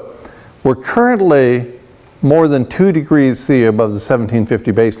 So we're currently more than 2 degrees C above the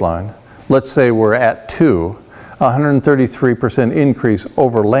 1750 baseline. Let's say we're at 2. 133% increase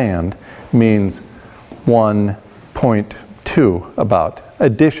over land means 1.2 about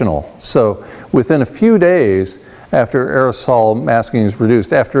additional. So within a few days after aerosol masking is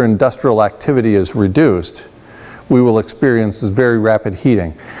reduced, after industrial activity is reduced, we will experience this very rapid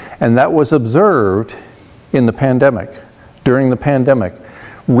heating. And that was observed in the pandemic, during the pandemic,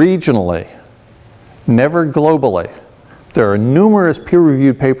 regionally, never globally. There are numerous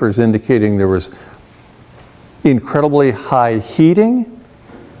peer-reviewed papers indicating there was incredibly high heating,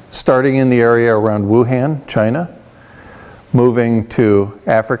 starting in the area around Wuhan, China, moving to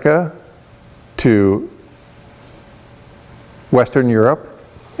Africa, to Western Europe,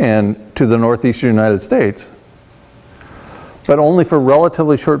 and to the northeastern United States, but only for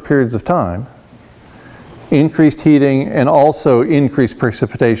relatively short periods of time. Increased heating and also increased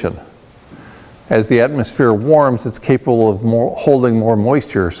precipitation. As the atmosphere warms, it's capable of holding more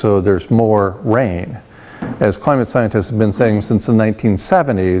moisture, so there's more rain. As climate scientists have been saying since the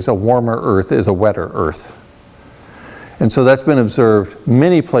 1970s, a warmer Earth is a wetter Earth. And so that's been observed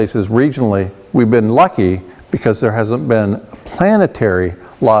many places regionally. We've been lucky because there hasn't been a planetary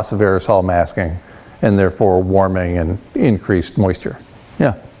loss of aerosol masking and therefore warming and increased moisture.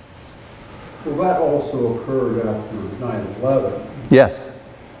 Yeah? Well, that also occurred after 9/11. Yes.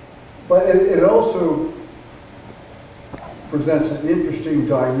 But it also presents an interesting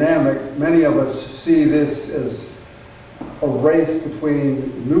dynamic. Many of us see this as a race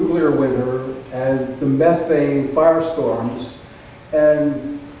between nuclear winter and the methane firestorms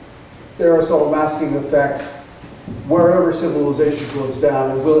and the aerosol masking effect. Wherever civilization goes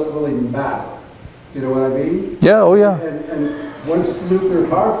down, it will really matter. You know what I mean? Yeah, oh yeah. And once the nuclear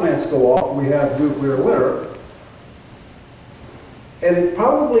power plants go off, we have nuclear winter. And it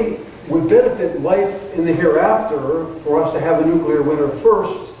probably would benefit life in the hereafter for us to have a nuclear winter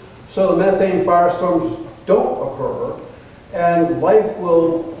first, so the methane firestorms don't occur, and life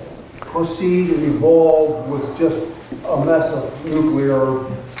will proceed and evolve with just a mess of nuclear,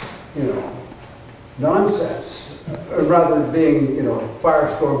 nonsense, rather than being,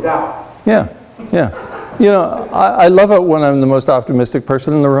 firestormed out. Yeah, yeah. I love it when I'm the most optimistic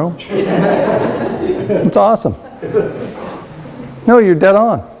person in the room. It's awesome. No, you're dead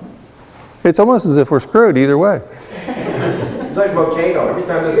on. It's almost as if we're screwed either way. It's like a volcano. Every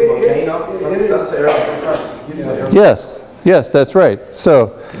time there's a volcano, that's the air. Yes, yes, that's right.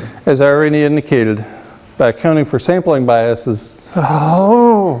 So, as I already indicated, by accounting for sampling biases,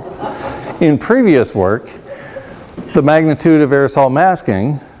 in previous work, the magnitude of aerosol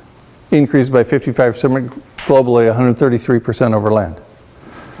masking increased by 55% globally, 133% over land.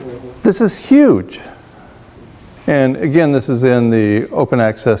 This is huge. And again, this is in the open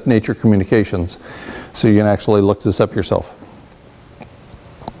access Nature Communications, so you can actually look this up yourself.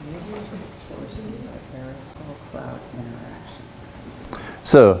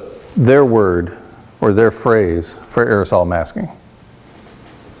 So, their word or their phrase for aerosol masking.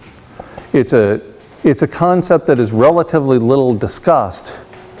 It's a concept that is relatively little discussed,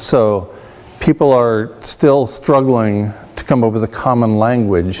 so people are still struggling to come up with a common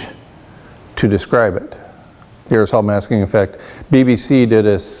language to describe it. The aerosol masking effect. BBC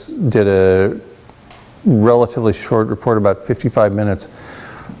did a relatively short report, about 55 minutes,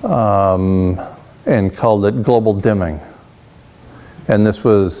 and called it global dimming. And this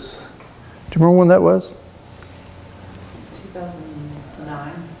was, do you remember when that was?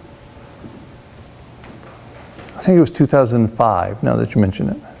 2009. I think it was 2005, now that you mention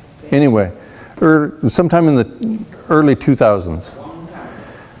it. Anyway, sometime in the early 2000s,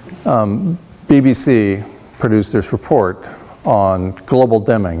 BBC produced this report on global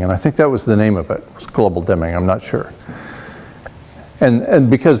dimming, and I think that was the name of it, was global dimming, I'm not sure. And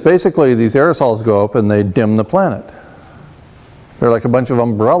because basically these aerosols go up and they dim the planet. They're like a bunch of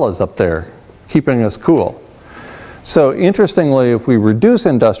umbrellas up there, keeping us cool. So interestingly, if we reduce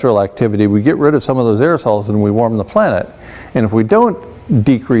industrial activity, we get rid of some of those aerosols and we warm the planet. And if we don't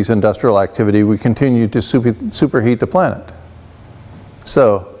decrease industrial activity, we continue to superheat the planet.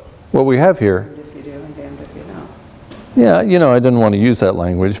 So what we have here, yeah, you know, I didn't want to use that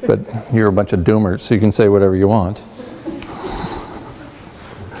language, but you're a bunch of doomers, so you can say whatever you want.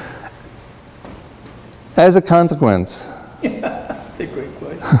 As a consequence, That's a great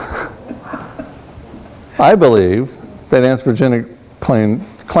question. I believe that anthropogenic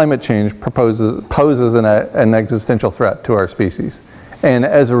climate change poses an existential threat to our species, and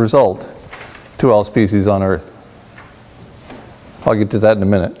as a result, to all species on Earth. I'll get to that in a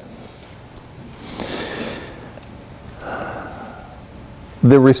minute.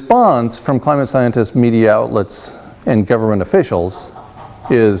 The response from climate scientists, media outlets, and government officials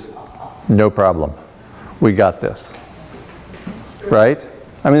is no problem. We got this. Right?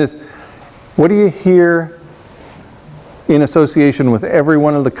 I mean, what do you hear in association with every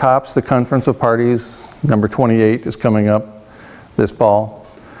one of the COPs, the Conference of Parties, number 28 is coming up this fall.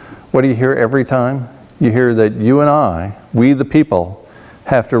 What do you hear every time? You hear that you and I, we the people,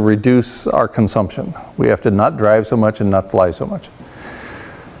 have to reduce our consumption. We have to not drive so much and not fly so much.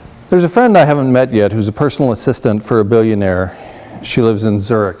 There's a friend I haven't met yet who's a personal assistant for a billionaire. She lives in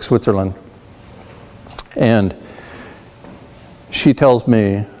Zurich, Switzerland. And she tells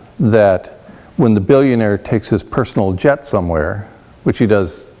me that when the billionaire takes his personal jet somewhere, which he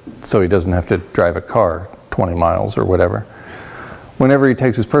does so he doesn't have to drive a car 20 miles or whatever, whenever he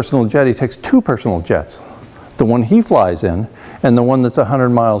takes his personal jet, he takes two personal jets. The one he flies in and the one that's 100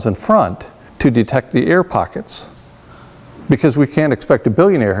 miles in front to detect the air pockets. Because we can't expect a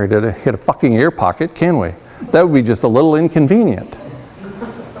billionaire to hit a fucking air pocket, can we? That would be just a little inconvenient.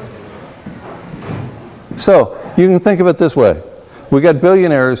 So, you can think of it this way. We got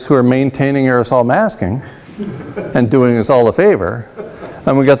billionaires who are maintaining aerosol masking and doing us all a favor,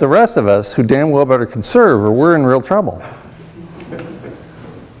 and we got the rest of us who damn well better conserve or we're in real trouble.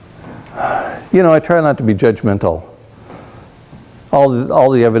 You know, I try not to be judgmental. All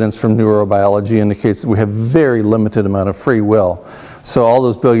the evidence from neurobiology indicates that we have very limited amount of free will. So all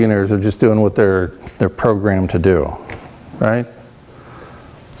those billionaires are just doing what they're programmed to do, right?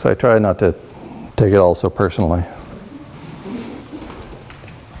 So I try not to take it all so personally.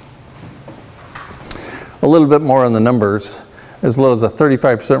 A little bit more on the numbers. As little as a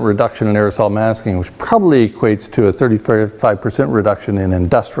 35% reduction in aerosol masking, which probably equates to a 35% reduction in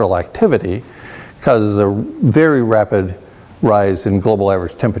industrial activity, causes a very rapid rise in global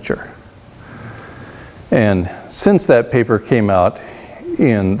average temperature. And since that paper came out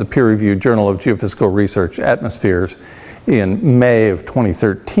in the peer-reviewed Journal of Geophysical Research, Atmospheres, in May of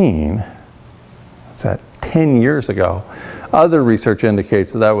 2013, what's that, 10 years ago, other research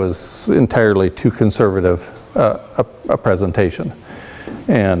indicates that was entirely too conservative a presentation.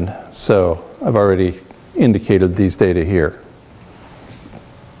 And so I've already indicated these data here.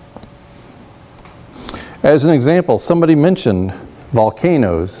 As an example, somebody mentioned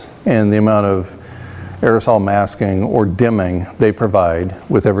volcanoes and the amount of aerosol masking or dimming they provide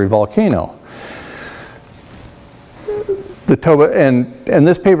with every volcano. The TOBA, and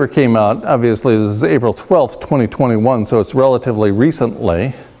this paper came out, obviously this is April 12th, 2021, so it's relatively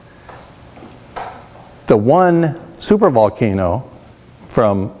recently. The one supervolcano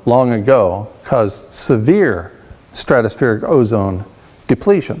from long ago caused severe stratospheric ozone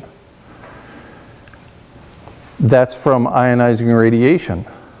depletion. That's from ionizing radiation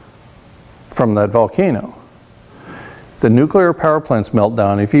from that volcano. The nuclear power plants melt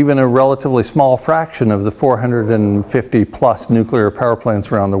down. If even a relatively small fraction of the 450 plus nuclear power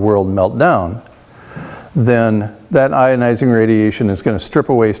plants around the world melt down, then that ionizing radiation is going to strip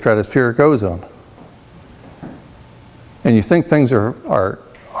away stratospheric ozone. And you think things are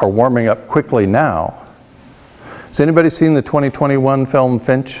warming up quickly now. Has anybody seen the 2021 film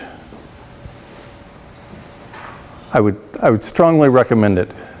Finch? I would strongly recommend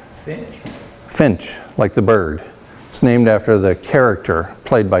it. Finch? Finch, like the bird. It's named after the character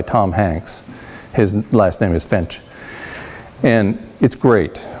played by Tom Hanks. His last name is Finch. And it's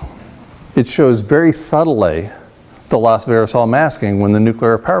great. It shows very subtly the loss of aerosol masking when the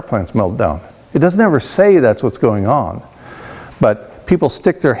nuclear power plants melt down. It doesn't ever say that's what's going on. But people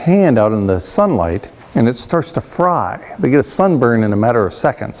stick their hand out in the sunlight and it starts to fry. They get a sunburn in a matter of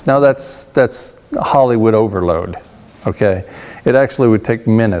seconds. Now that's Hollywood overload, okay? It actually would take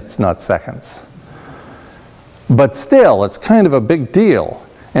minutes, not seconds. But still, it's kind of a big deal.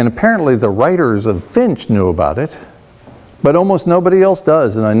 And apparently the writers of Finch knew about it, but almost nobody else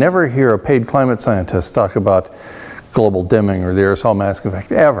does. And I never hear a paid climate scientist talk about global dimming or the aerosol mask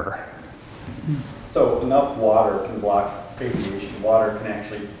effect, ever. So enough water can block radiation. Water can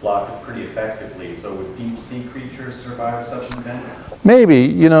actually block it pretty effectively. So would deep sea creatures survive such an event? Maybe,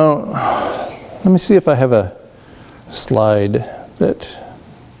 you know, let me see if I have a slide that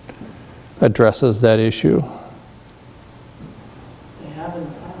addresses that issue.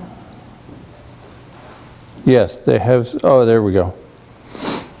 Yes, they have. Oh, there we go.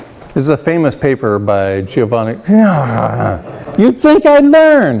 This is a famous paper by Giovanni. You'd think I'd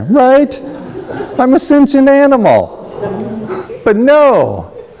learn, right? I'm a sentient animal. But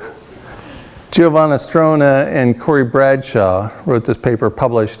no. Giovanna Strona and Corey Bradshaw wrote this paper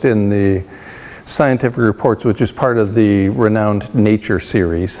published in the Scientific Reports, which is part of the renowned Nature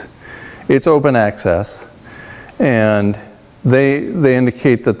series. It's open access, and they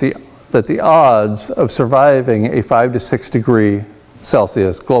indicate that the odds of surviving a 5 to 6 degree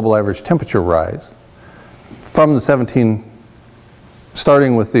Celsius global average temperature rise from the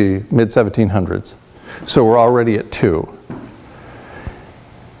starting with the mid-1700s. So we're already at 2.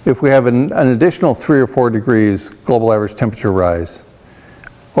 If we have an additional 3 or 4 degrees global average temperature rise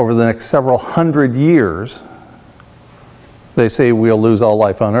over the next several hundred years, they say we'll lose all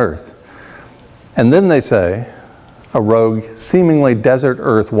life on Earth. And then they say a rogue, seemingly desert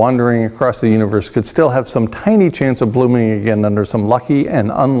Earth wandering across the universe could still have some tiny chance of blooming again under some lucky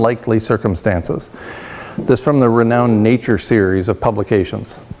and unlikely circumstances. This from the renowned Nature series of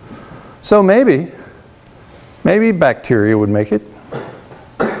publications. So maybe bacteria would make it,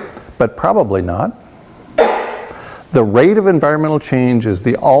 but probably not. The rate of environmental change is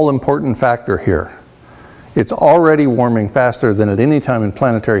the all-important factor here. It's already warming faster than at any time in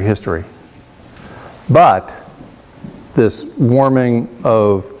planetary history. But this warming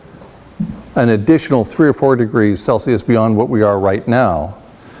of an additional 3 or 4 degrees Celsius beyond what we are right now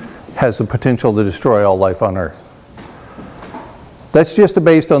has the potential to destroy all life on Earth. That's just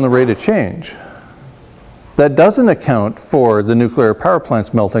based on the rate of change. That doesn't account for the nuclear power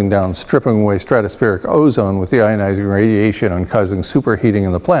plants melting down, stripping away stratospheric ozone with the ionizing radiation and causing superheating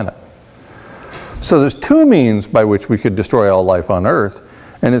of the planet. So there's 2 means by which we could destroy all life on Earth,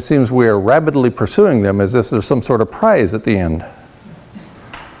 and it seems we are rapidly pursuing them as if there's some sort of prize at the end.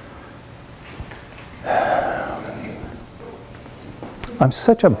 I'm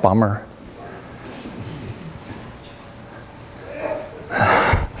such a bummer.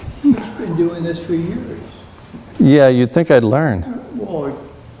 You've been doing this for years. Yeah, you'd think I'd learn. Well,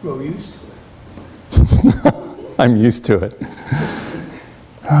 grow used to it. I'm used to it.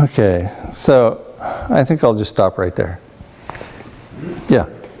 Okay, so I think I'll just stop right there. Yeah.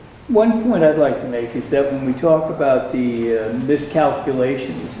 One point I'd like to make is that when we talk about the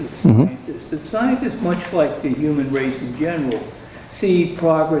miscalculations of scientists, the scientists, much like the human race in general, see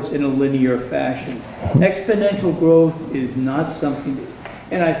progress in a linear fashion. Exponential growth is not something,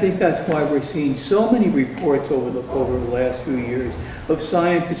 and I think that's why we're seeing so many reports over the last few years of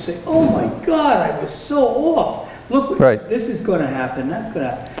scientists saying, oh my God, I was so off. Look, this is going to happen, that's going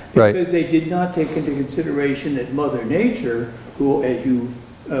to happen. Because they did not take into consideration that Mother Nature, who, as you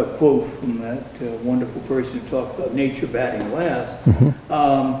quote from that wonderful person who talked about nature batting last,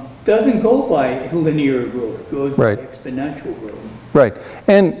 doesn't go by linear growth, goes by exponential growth. Right.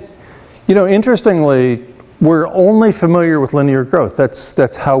 And, you know, interestingly, we're only familiar with linear growth.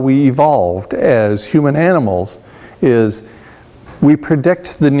 That's how we evolved as human animals, is we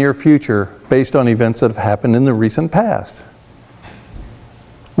predict the near future based on events that have happened in the recent past.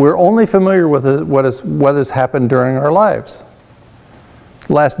 We're only familiar with what has happened during our lives.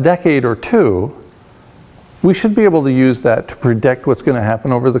 Last decade or two, we should be able to use that to predict what's going to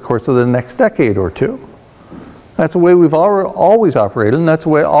happen over the course of the next decade or two. That's the way we've always operated, and that's the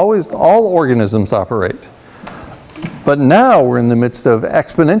way all organisms operate. But now we're in the midst of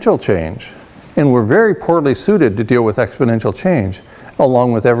exponential change, and we're very poorly suited to deal with exponential change,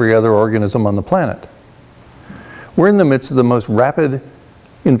 along with every other organism on the planet. We're in the midst of the most rapid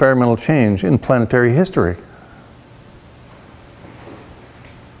environmental change in planetary history.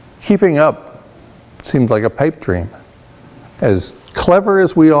 Keeping up seems like a pipe dream. As clever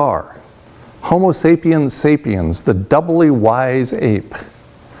as we are, Homo sapiens sapiens, the doubly wise ape,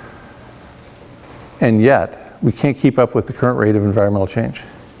 and yet we can't keep up with the current rate of environmental change.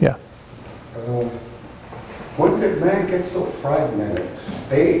 Yeah. When did man get so fragmented?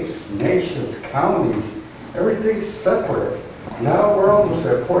 States, nations, counties, everything's separate. Now we're almost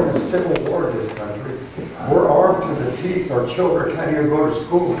at a point of civil war in this country. We're armed to the teeth. Our children can't even go to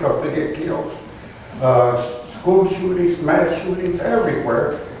school because they get killed. School shootings, mass shootings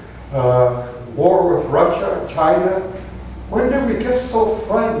everywhere. War with Russia, China. When did we get so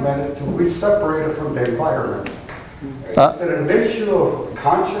fragmented till we separated from the environment? Is it an issue of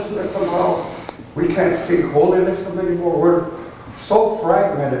consciousness somehow? We can't see holiness anymore. We're so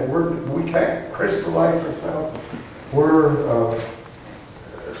fragmented. We can't crystallize ourselves. We're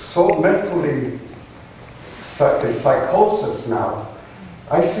so mentally in psychosis now.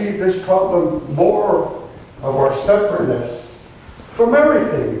 I see this problem more of our separateness from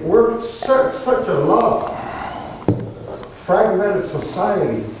everything. We're such a lost, fragmented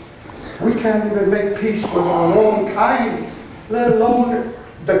society. We can't even make peace with our own kind, let alone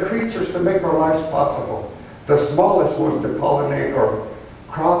the creatures to make our lives possible. The smallest ones to pollinate our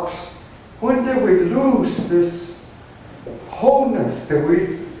crops. When did we lose this wholeness? Did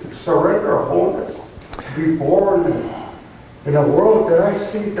we surrender our wholeness? Be born in a world that I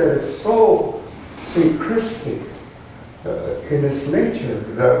see that is so syncretic in its nature.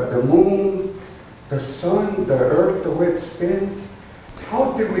 The moon, the sun, the earth, the way it spins.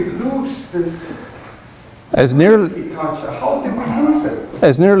 How did we lose this? How did we lose it?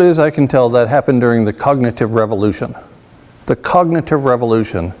 As nearly as I can tell, that happened during the cognitive revolution. The cognitive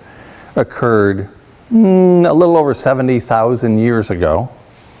revolution occurred a little over 70,000 years ago.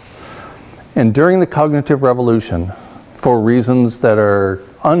 And during the cognitive revolution, for reasons that are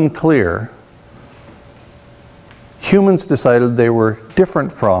unclear, humans decided they were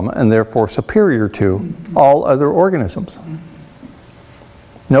different from and therefore superior to all other organisms.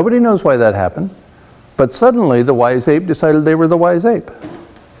 Nobody knows why that happened, but suddenly the wise ape decided they were the wise ape.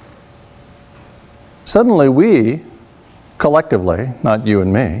 Suddenly we, collectively, not you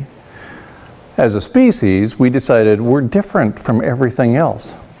and me, as a species, we decided we're different from everything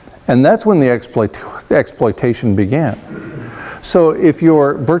else. And that's when the exploitation began. So if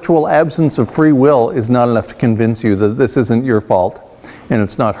your virtual absence of free will is not enough to convince you that this isn't your fault, and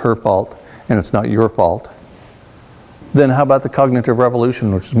it's not her fault, and it's not your fault, then how about the cognitive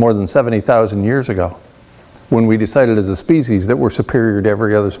revolution, which is more than 70,000 years ago, when we decided as a species that we're superior to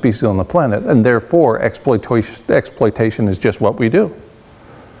every other species on the planet, and therefore exploitation is just what we do.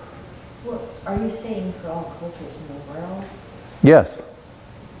 Well, are you saying for all cultures in the world? Yes.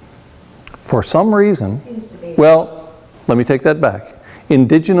 For some reason, well, let me take that back.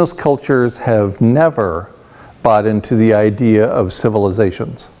 Indigenous cultures have never bought into the idea of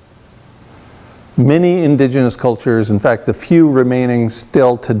civilizations. Many indigenous cultures, in fact, the few remaining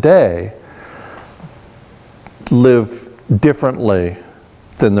still today, live differently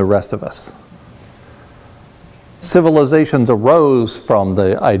than the rest of us. Civilizations arose from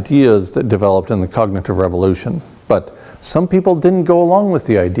the ideas that developed in the cognitive revolution, but some people didn't go along with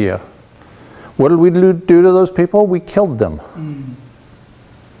the idea. What did we do to those people? We killed them.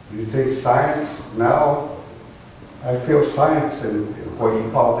 You take science now, I feel science and what you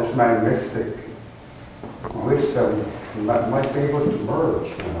call this man mystic wisdom might be able to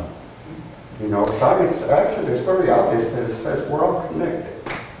merge now. You know, science actually is very obvious that it says we're all connected.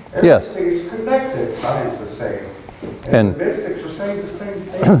 Yes. Everything is connected, science is saying. And the mystics are saying the same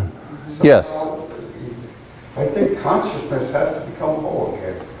thing. So yes. I think consciousness has to become whole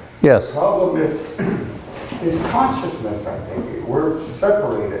again. Yes. The problem is is consciousness, I think. We're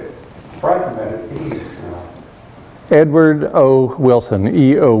separated, fragmented beings now. Edward O. Wilson,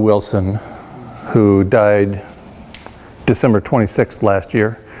 E.O. Wilson, who died December 26th last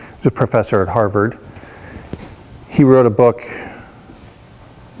year, was a professor at Harvard. He wrote a book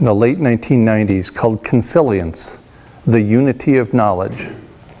in the late 1990s called Consilience, The Unity of Knowledge.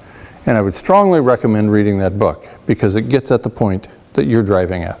 And I would strongly recommend reading that book because it gets at the point that you're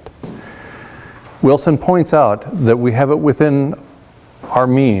driving at. Wilson points out that we have it within our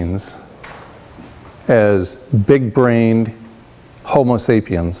means as big-brained Homo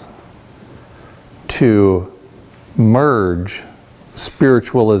sapiens to merge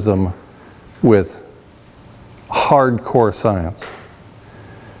spiritualism with hardcore science.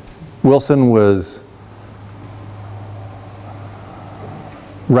 Wilson was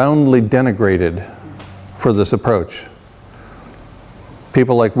roundly denigrated for this approach.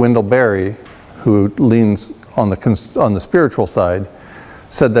 People like Wendell Berry, who leans on the spiritual side,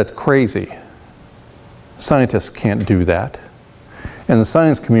 said that's crazy. Scientists can't do that. And the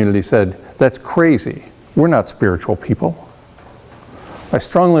science community said, that's crazy. We're not spiritual people. I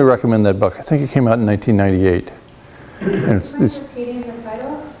strongly recommend that book. I think it came out in 1998. And it's repeating the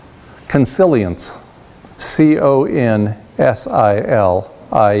title? Consilience. C-O-N-S-I-L-I-E-N-C-E.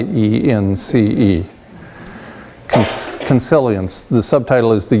 Consilience. The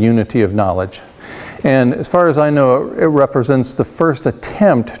subtitle is The Unity of Knowledge. And as far as I know, it represents the first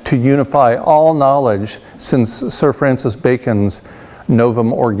attempt to unify all knowledge since Sir Francis Bacon's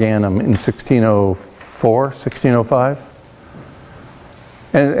Novum Organum in 1604, 1605.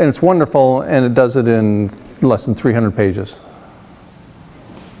 And it's wonderful, and it does it in less than 300 pages.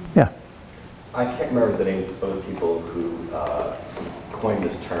 Yeah. I can't remember the name of the people who coined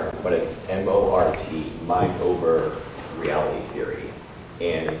this term, but it's MORT, mind over reality theory.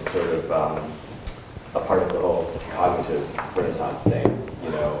 And it's sort of a part of the whole cognitive renaissance thing,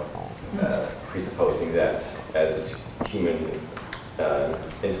 you know, presupposing that as human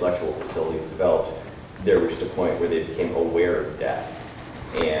intellectual facilities developed, they reached a point where they became aware of death.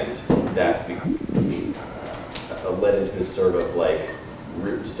 And that led into this sort of like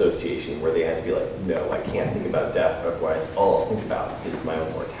root dissociation where they had to be like, no, I can't think about death, otherwise all I'll think about is my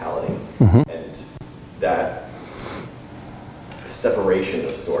own mortality. And that separation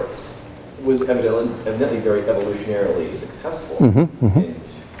of sorts was evidently very evolutionarily successful.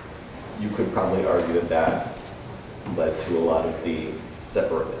 And you could probably argue that that led to a lot of the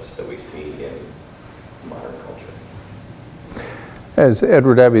separateness that we see in modern culture. As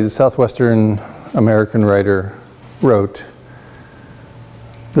Edward Abbey, the Southwestern American writer, wrote,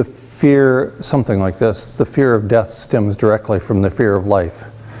 the fear, something like this, the fear of death stems directly from the fear of life.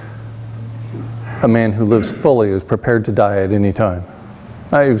 A man who lives fully is prepared to die at any time.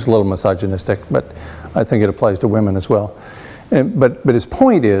 He was a little misogynistic, but I think it applies to women as well. But his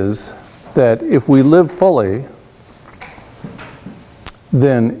point is that if we live fully,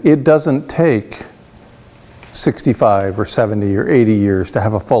 then it doesn't take 65 or 70 or 80 years to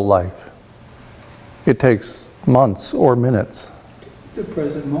have a full life. It takes months or minutes. The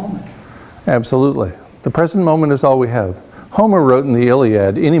present moment. Absolutely. The present moment is all we have. Homer wrote in the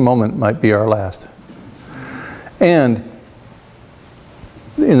Iliad, any moment might be our last. And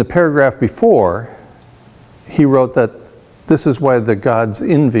in the paragraph before, he wrote that this is why the gods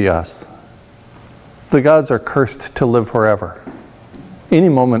envy us. The gods are cursed to live forever. Any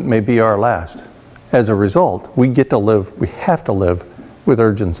moment may be our last. As a result, we get to live, we have to live with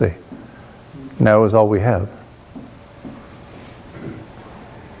urgency. Now is all we have.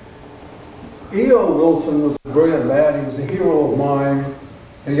 E.O. Wilson was a brilliant lad. He was a hero of mine.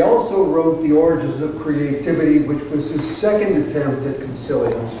 And he also wrote The Origins of Creativity, which was his second attempt at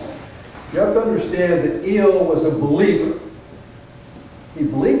consilience. You have to understand that E.O. was a believer. He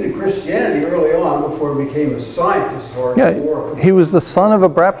believed in Christianity early on before he became a scientist or he was the son of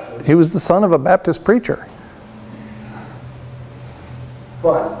a Baptist preacher.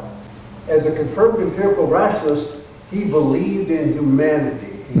 But as a confirmed empirical rationalist, he believed in humanity.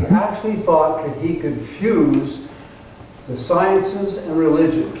 He actually thought that he could fuse the sciences and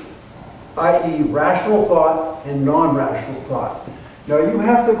religion, i.e. rational thought and non-rational thought. Now you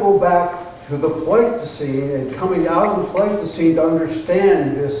have to go back to the Pleistocene and coming out of the Pleistocene to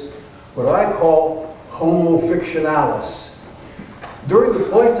understand this, what I call homo fictionalis. During the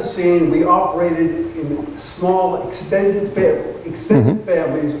Pleistocene, we operated in small extended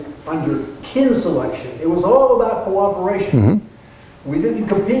families under kin selection. It was all about cooperation. We didn't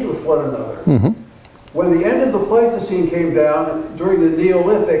compete with one another. When the end of the Pleistocene came down, during the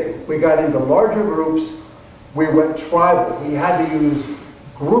Neolithic, we got into larger groups. We went tribal. We had to use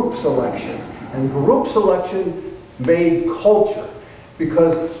group selection. And group selection made culture,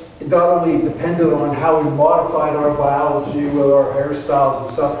 because it not only depended on how we modified our biology with our hairstyles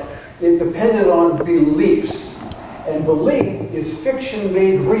and stuff, it depended on beliefs. And belief is fiction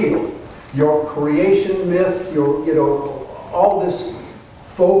made real. Your creation myth, your, you know, all this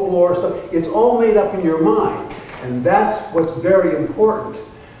folklore stuff, it's all made up in your mind. And that's what's very important.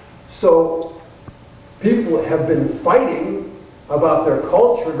 So people have been fighting about their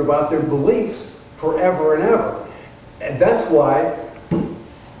culture and about their beliefs forever and ever. And that's why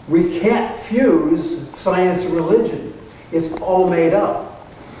we can't fuse science and religion. It's all made up.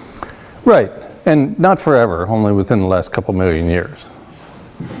 Right, and not forever, only within the last couple million years.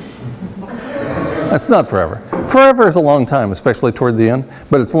 That's not forever. Forever is a long time, especially toward the end,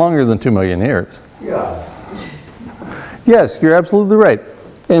 but it's longer than 2 million years. Yeah. Yes, you're absolutely right.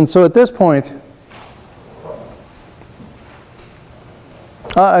 And so at this point,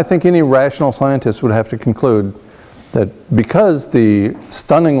 I think any rational scientist would have to conclude that because the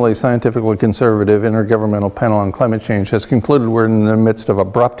stunningly scientifically conservative Intergovernmental Panel on Climate Change has concluded we're in the midst of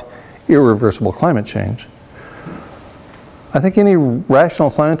abrupt, irreversible climate change, I think any rational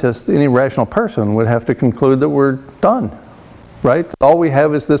scientist, any rational person would have to conclude that we're done, right? All we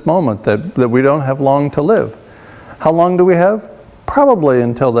have is this moment, that we don't have long to live. How long do we have? Probably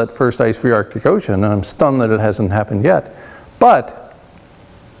until that first ice-free Arctic Ocean, and I'm stunned that it hasn't happened yet. But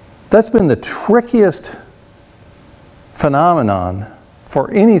that's been the trickiest phenomenon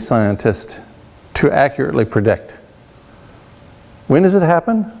for any scientist to accurately predict. When does it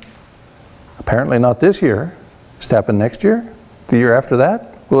happen? Apparently not this year. Does it happen next year? The year after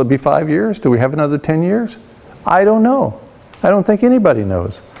that? Will it be 5 years? Do we have another 10 years? I don't know. I don't think anybody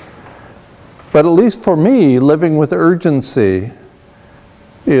knows. But at least for me, living with urgency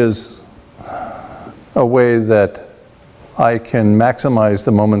is a way that I can maximize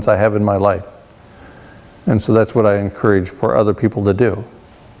the moments I have in my life. And so that's what I encourage for other people to do.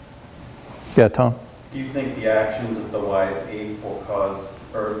 Yeah, Tom? Do you think the actions of the wise ape will cause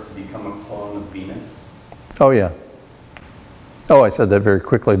Earth to become a clone of Venus? Oh, yeah. Oh, I said that very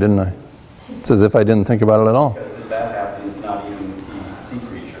quickly, didn't I? It's as if I didn't think about it at all. Because if that happens, not even the sea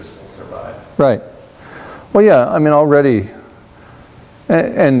creatures will survive. Right. Well, yeah, I mean, already,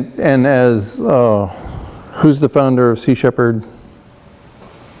 and as, who's the founder of Sea Shepherd?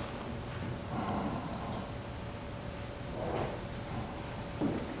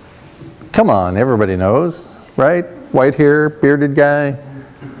 Come on, everybody knows, right? White hair, bearded guy.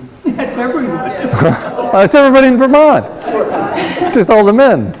 That's everyone. That's everybody in Vermont. Just all the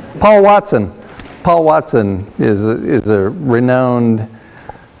men. Paul Watson. Paul Watson is a renowned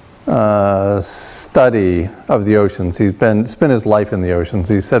study of the oceans. He's spent his life in the oceans.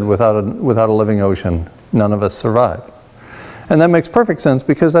 He said, without a living ocean, none of us survive. And that makes perfect sense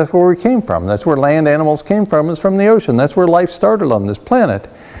because that's where we came from. That's where land animals came from, is from the ocean. That's where life started on this planet,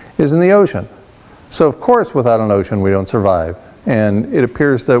 is in the ocean. So of course, without an ocean, we don't survive. And it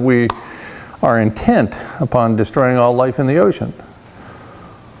appears that we are intent upon destroying all life in the ocean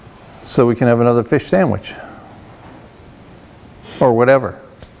so we can have another fish sandwich or whatever.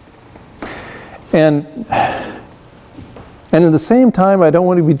 And at the same time, I don't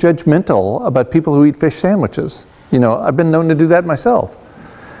want to be judgmental about people who eat fish sandwiches. You know, I've been known to do that myself.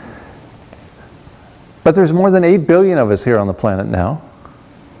 But there's more than 8 billion of us here on the planet now.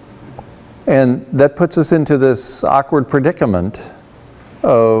 And that puts us into this awkward predicament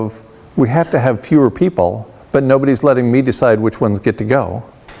of we have to have fewer people, but nobody's letting me decide which ones get to go.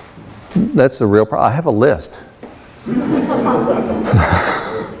 That's the real problem. I have a list.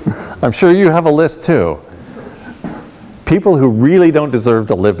 I'm sure you have a list too. People who really don't deserve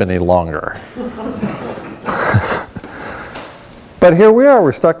to live any longer. But here we are,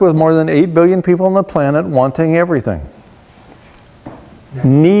 we're stuck with more than 8 billion people on the planet wanting everything.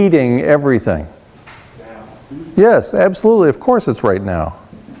 Needing everything. Yes, absolutely, of course it's right now.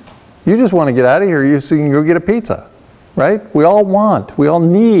 You just want to get out of here so you can go get a pizza, right? We all want, we all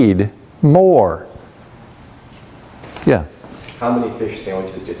need more. Yeah. How many fish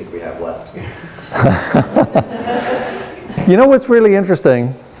sandwiches do you think we have left? You know what's really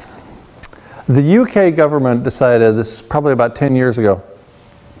interesting? The UK government decided, this is probably about 10 years ago,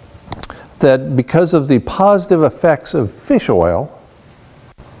 that because of the positive effects of fish oil,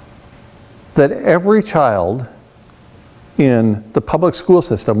 that every child in the public school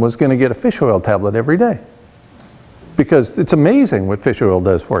system was going to get a fish oil tablet every day. Because it's amazing what fish oil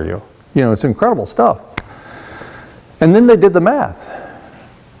does for you. You know, it's incredible stuff. And then they did the math.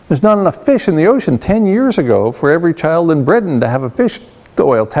 There's not enough fish in the ocean 10 years ago for every child in Britain to have a fish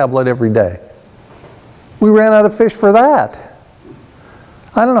oil tablet every day. We ran out of fish for that.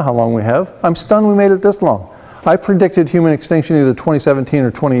 I don't know how long we have. I'm stunned we made it this long. I predicted human extinction either 2017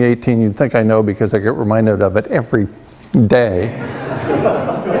 or 2018. You'd think I know because I get reminded of it every day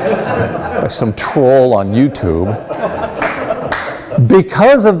by some troll on YouTube.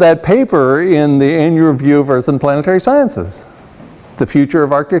 Because of that paper in the Annual Review of Earth and Planetary Sciences, the future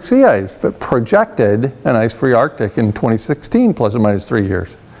of Arctic sea ice, that projected an ice-free Arctic in 2016, plus or minus 3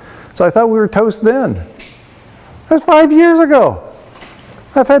 years. So I thought we were toast then. That's 5 years ago.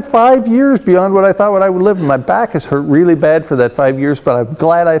 I've had 5 years beyond what I thought I would live, and my back has hurt really bad for that 5 years, but I'm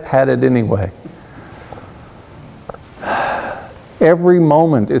glad I've had it anyway. Every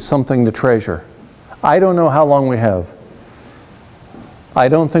moment is something to treasure. I don't know how long we have. I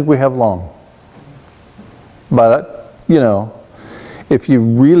don't think we have long. But, you know, if you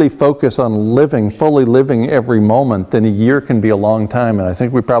really focus on living, fully living every moment, then a year can be a long time, and I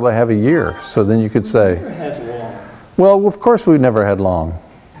think we probably have a year. So then you could say, Never had long. well, of course we've never had long.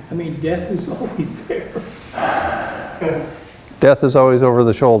 I mean, death is always there. Death is always over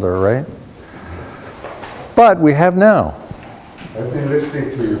the shoulder, right? But we have now. I've been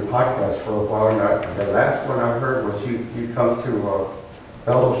listening to your podcast for a while now. The last one I heard was you come to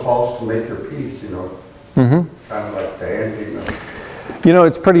Bellows Falls to make your peace, you know. Mm-hmm. Kind of like the ending of... You know,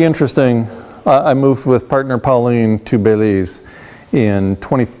 it's pretty interesting. I moved with partner Pauline to Belize in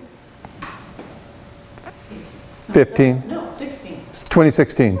 2015. No, 16.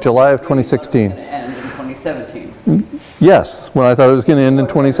 2016, July of 2016. And in 2017. Yes, when I thought it was going to end in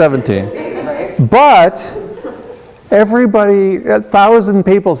 2017. Right? But everybody, 1,000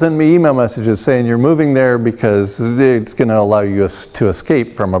 people sent me email messages saying you're moving there because it's going to allow you to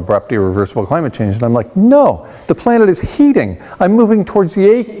escape from abrupt, irreversible climate change. And I'm like, no, the planet is heating. I'm moving towards the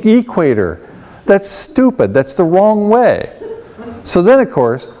equator. That's stupid. That's the wrong way. So then, of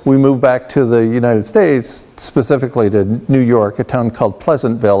course, we moved back to the United States, specifically to New York, a town called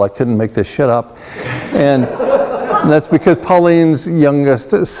Pleasantville. I couldn't make this shit up. And that's because Pauline's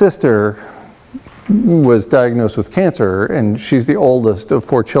youngest sister was diagnosed with cancer, and she's the oldest of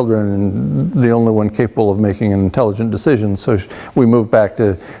 4 children and the only one capable of making an intelligent decision. So we moved back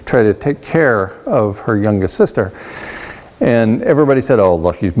to try to take care of her youngest sister. And everybody said, oh,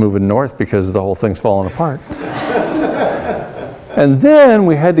 look, he's moving north because the whole thing's falling apart. And then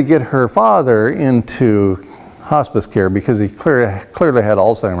we had to get her father into hospice care because he clearly had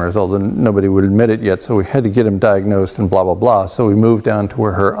Alzheimer's, although nobody would admit it yet, so we had to get him diagnosed and blah, blah, blah. So we moved down to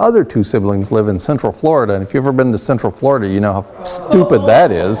where her other 2 siblings live in Central Florida, and if you've ever been to Central Florida, you know how stupid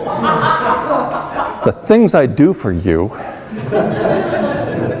that is. The things I do for you.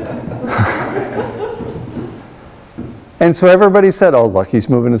 And so everybody said, oh, look, he's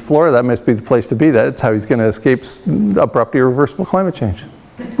moving to Florida, that must be the place to be. That's how he's going to escape abrupt, irreversible climate change.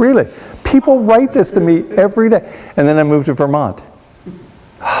 Really. People write this to me every day. And then I moved to Vermont.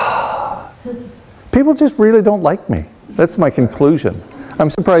 People just really don't like me. That's my conclusion. I'm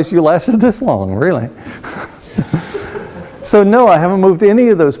surprised you lasted this long, really. So no, I haven't moved to any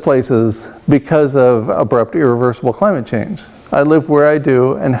of those places because of abrupt, irreversible climate change. I live where I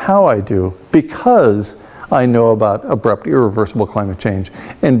do and how I do because I know about abrupt, irreversible climate change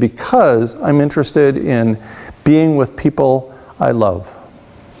and because I'm interested in being with people I love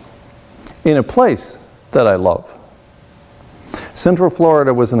in a place that I love. Central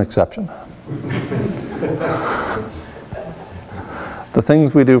Florida was an exception. The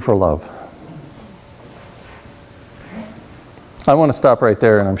things we do for love. I want to stop right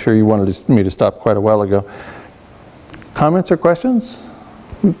there, and I'm sure you wanted me to stop quite a while ago. Comments or questions?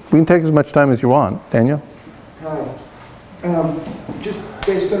 We can take as much time as you want. Daniel? Hi. Just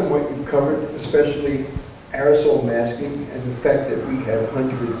based on what you covered, especially aerosol masking and the fact that we have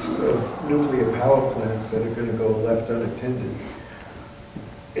hundreds of nuclear power plants that are going to go left unattended,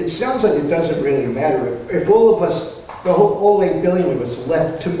 it sounds like it doesn't really matter. If all of us, all 8 billion of us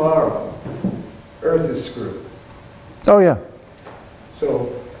left tomorrow, Earth is screwed. Oh, yeah.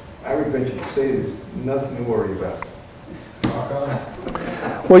 So I would venture to say there's nothing to worry about.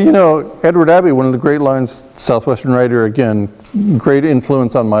 Well, you know, Edward Abbey, one of the great lines, Southwestern writer, again, great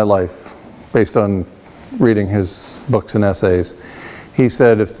influence on my life based on reading his books and essays. He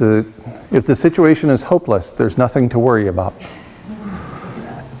said, if the situation is hopeless, there's nothing to worry about.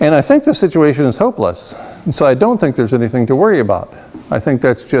 And I think the situation is hopeless. And so I don't think there's anything to worry about. I think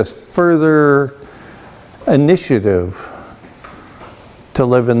that's just further initiative to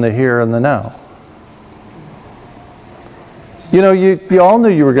live in the here and the now. You know, you all knew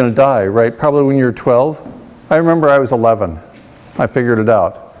you were going to die, right? Probably when you were 12. I remember I was 11. I figured it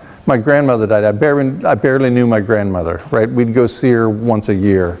out. My grandmother died. I barely knew my grandmother, right? We'd go see her once a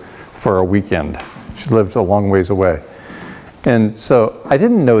year for a weekend. She lived a long ways away. And so I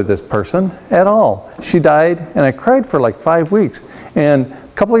didn't know this person at all. She died, and I cried for like 5 weeks. And a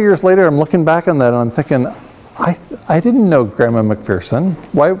couple of years later, I'm looking back on that, and I'm thinking, I didn't know Grandma McPherson.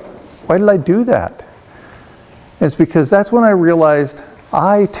 Why did I do that? And it's because that's when I realized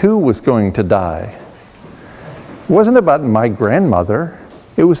I too was going to die. It wasn't about my grandmother.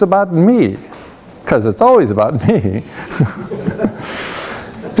 It was about me, because it's always about me.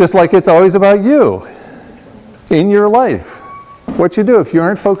 Just like it's always about you in your life. What you do, if you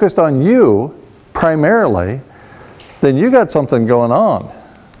aren't focused on you primarily, then you got something going on.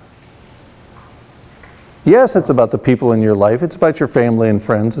 Yes, it's about the people in your life. It's about your family and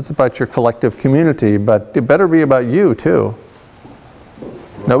friends. It's about your collective community, but it better be about you too.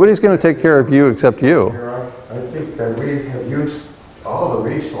 Nobody's going to take care of you except you. I think that we have used all the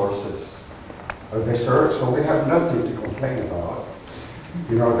resources of this earth, so we have nothing to complain about.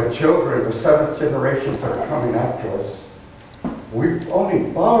 You know, the children, the 7th generations that are coming after us, we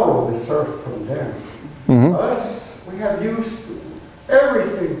only borrow this earth from them. Us, we have used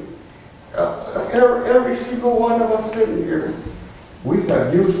everything. Every single one of us in here, we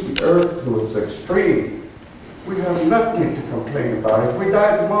have used the earth to its extreme. We have nothing to complain about. If we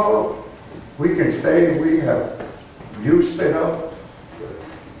die tomorrow, we can say we have used it up,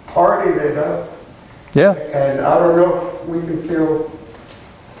 partied it up. Yeah. And I don't know if we can feel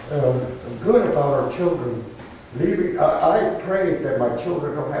good about our children leaving. I pray that my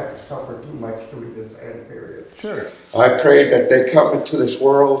children don't have to suffer too much during this end period. Sure. I pray that they come into this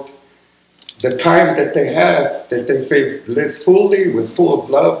world, the time that they have, that they live fully, with full of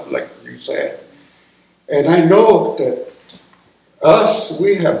love, like you said. And I know that us,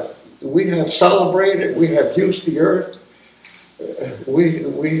 we have celebrated, we have used the earth. We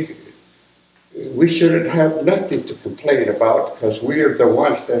shouldn't have nothing to complain about, because we are the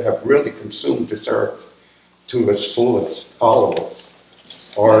ones that have really consumed this earth to its fullest, all of us.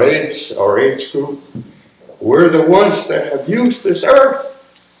 Our age group, we're the ones that have used this earth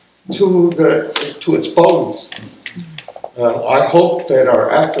to its bones. I hope that our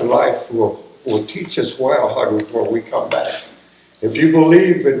afterlife will teach us well when we come back. If you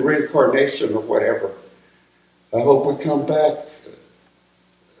believe in reincarnation or whatever, I hope we come back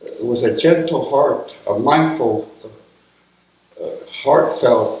with a gentle heart, a mindful,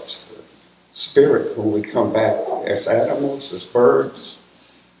 heartfelt spirit when we come back, as animals, as birds,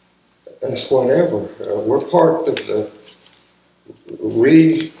 as whatever. We're part of the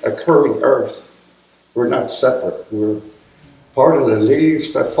reoccurring earth. We're not separate. We're part of the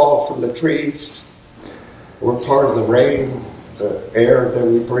leaves that fall from the trees. We're part of the rain, the air that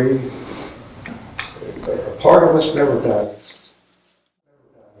we breathe. A part of us never dies.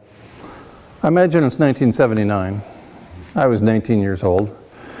 I imagine it's 1979. I was 19 years old.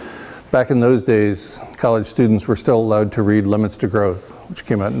 Back in those days, college students were still allowed to read Limits to Growth, which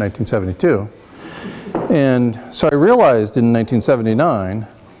came out in 1972. And so I realized in 1979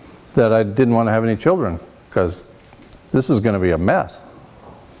 that I didn't want to have any children, because this is going to be a mess.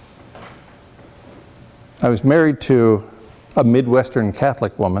 I was married to a Midwestern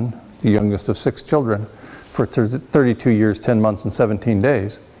Catholic woman, the youngest of 6 children, for 32 years, 10 months, and 17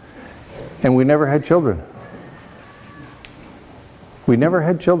 days. And we never had children. We never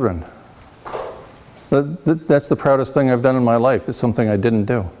had children. That's the proudest thing I've done in my life. It's something I didn't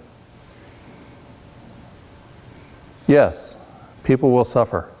do. Yes, people will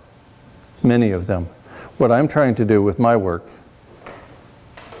suffer, many of them. What I'm trying to do with my work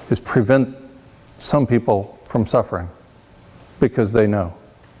is prevent some people from suffering, because they know.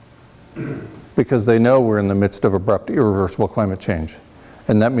 Because they know we're in the midst of abrupt, irreversible climate change.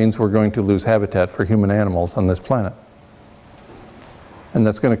 And that means we're going to lose habitat for human animals on this planet. And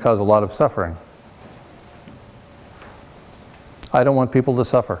that's going to cause a lot of suffering. I don't want people to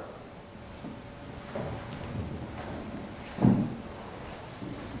suffer.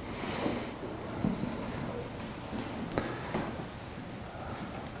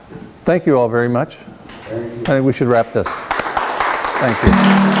 Thank you all very much. I think we should wrap this. Thank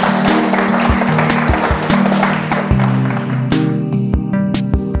you.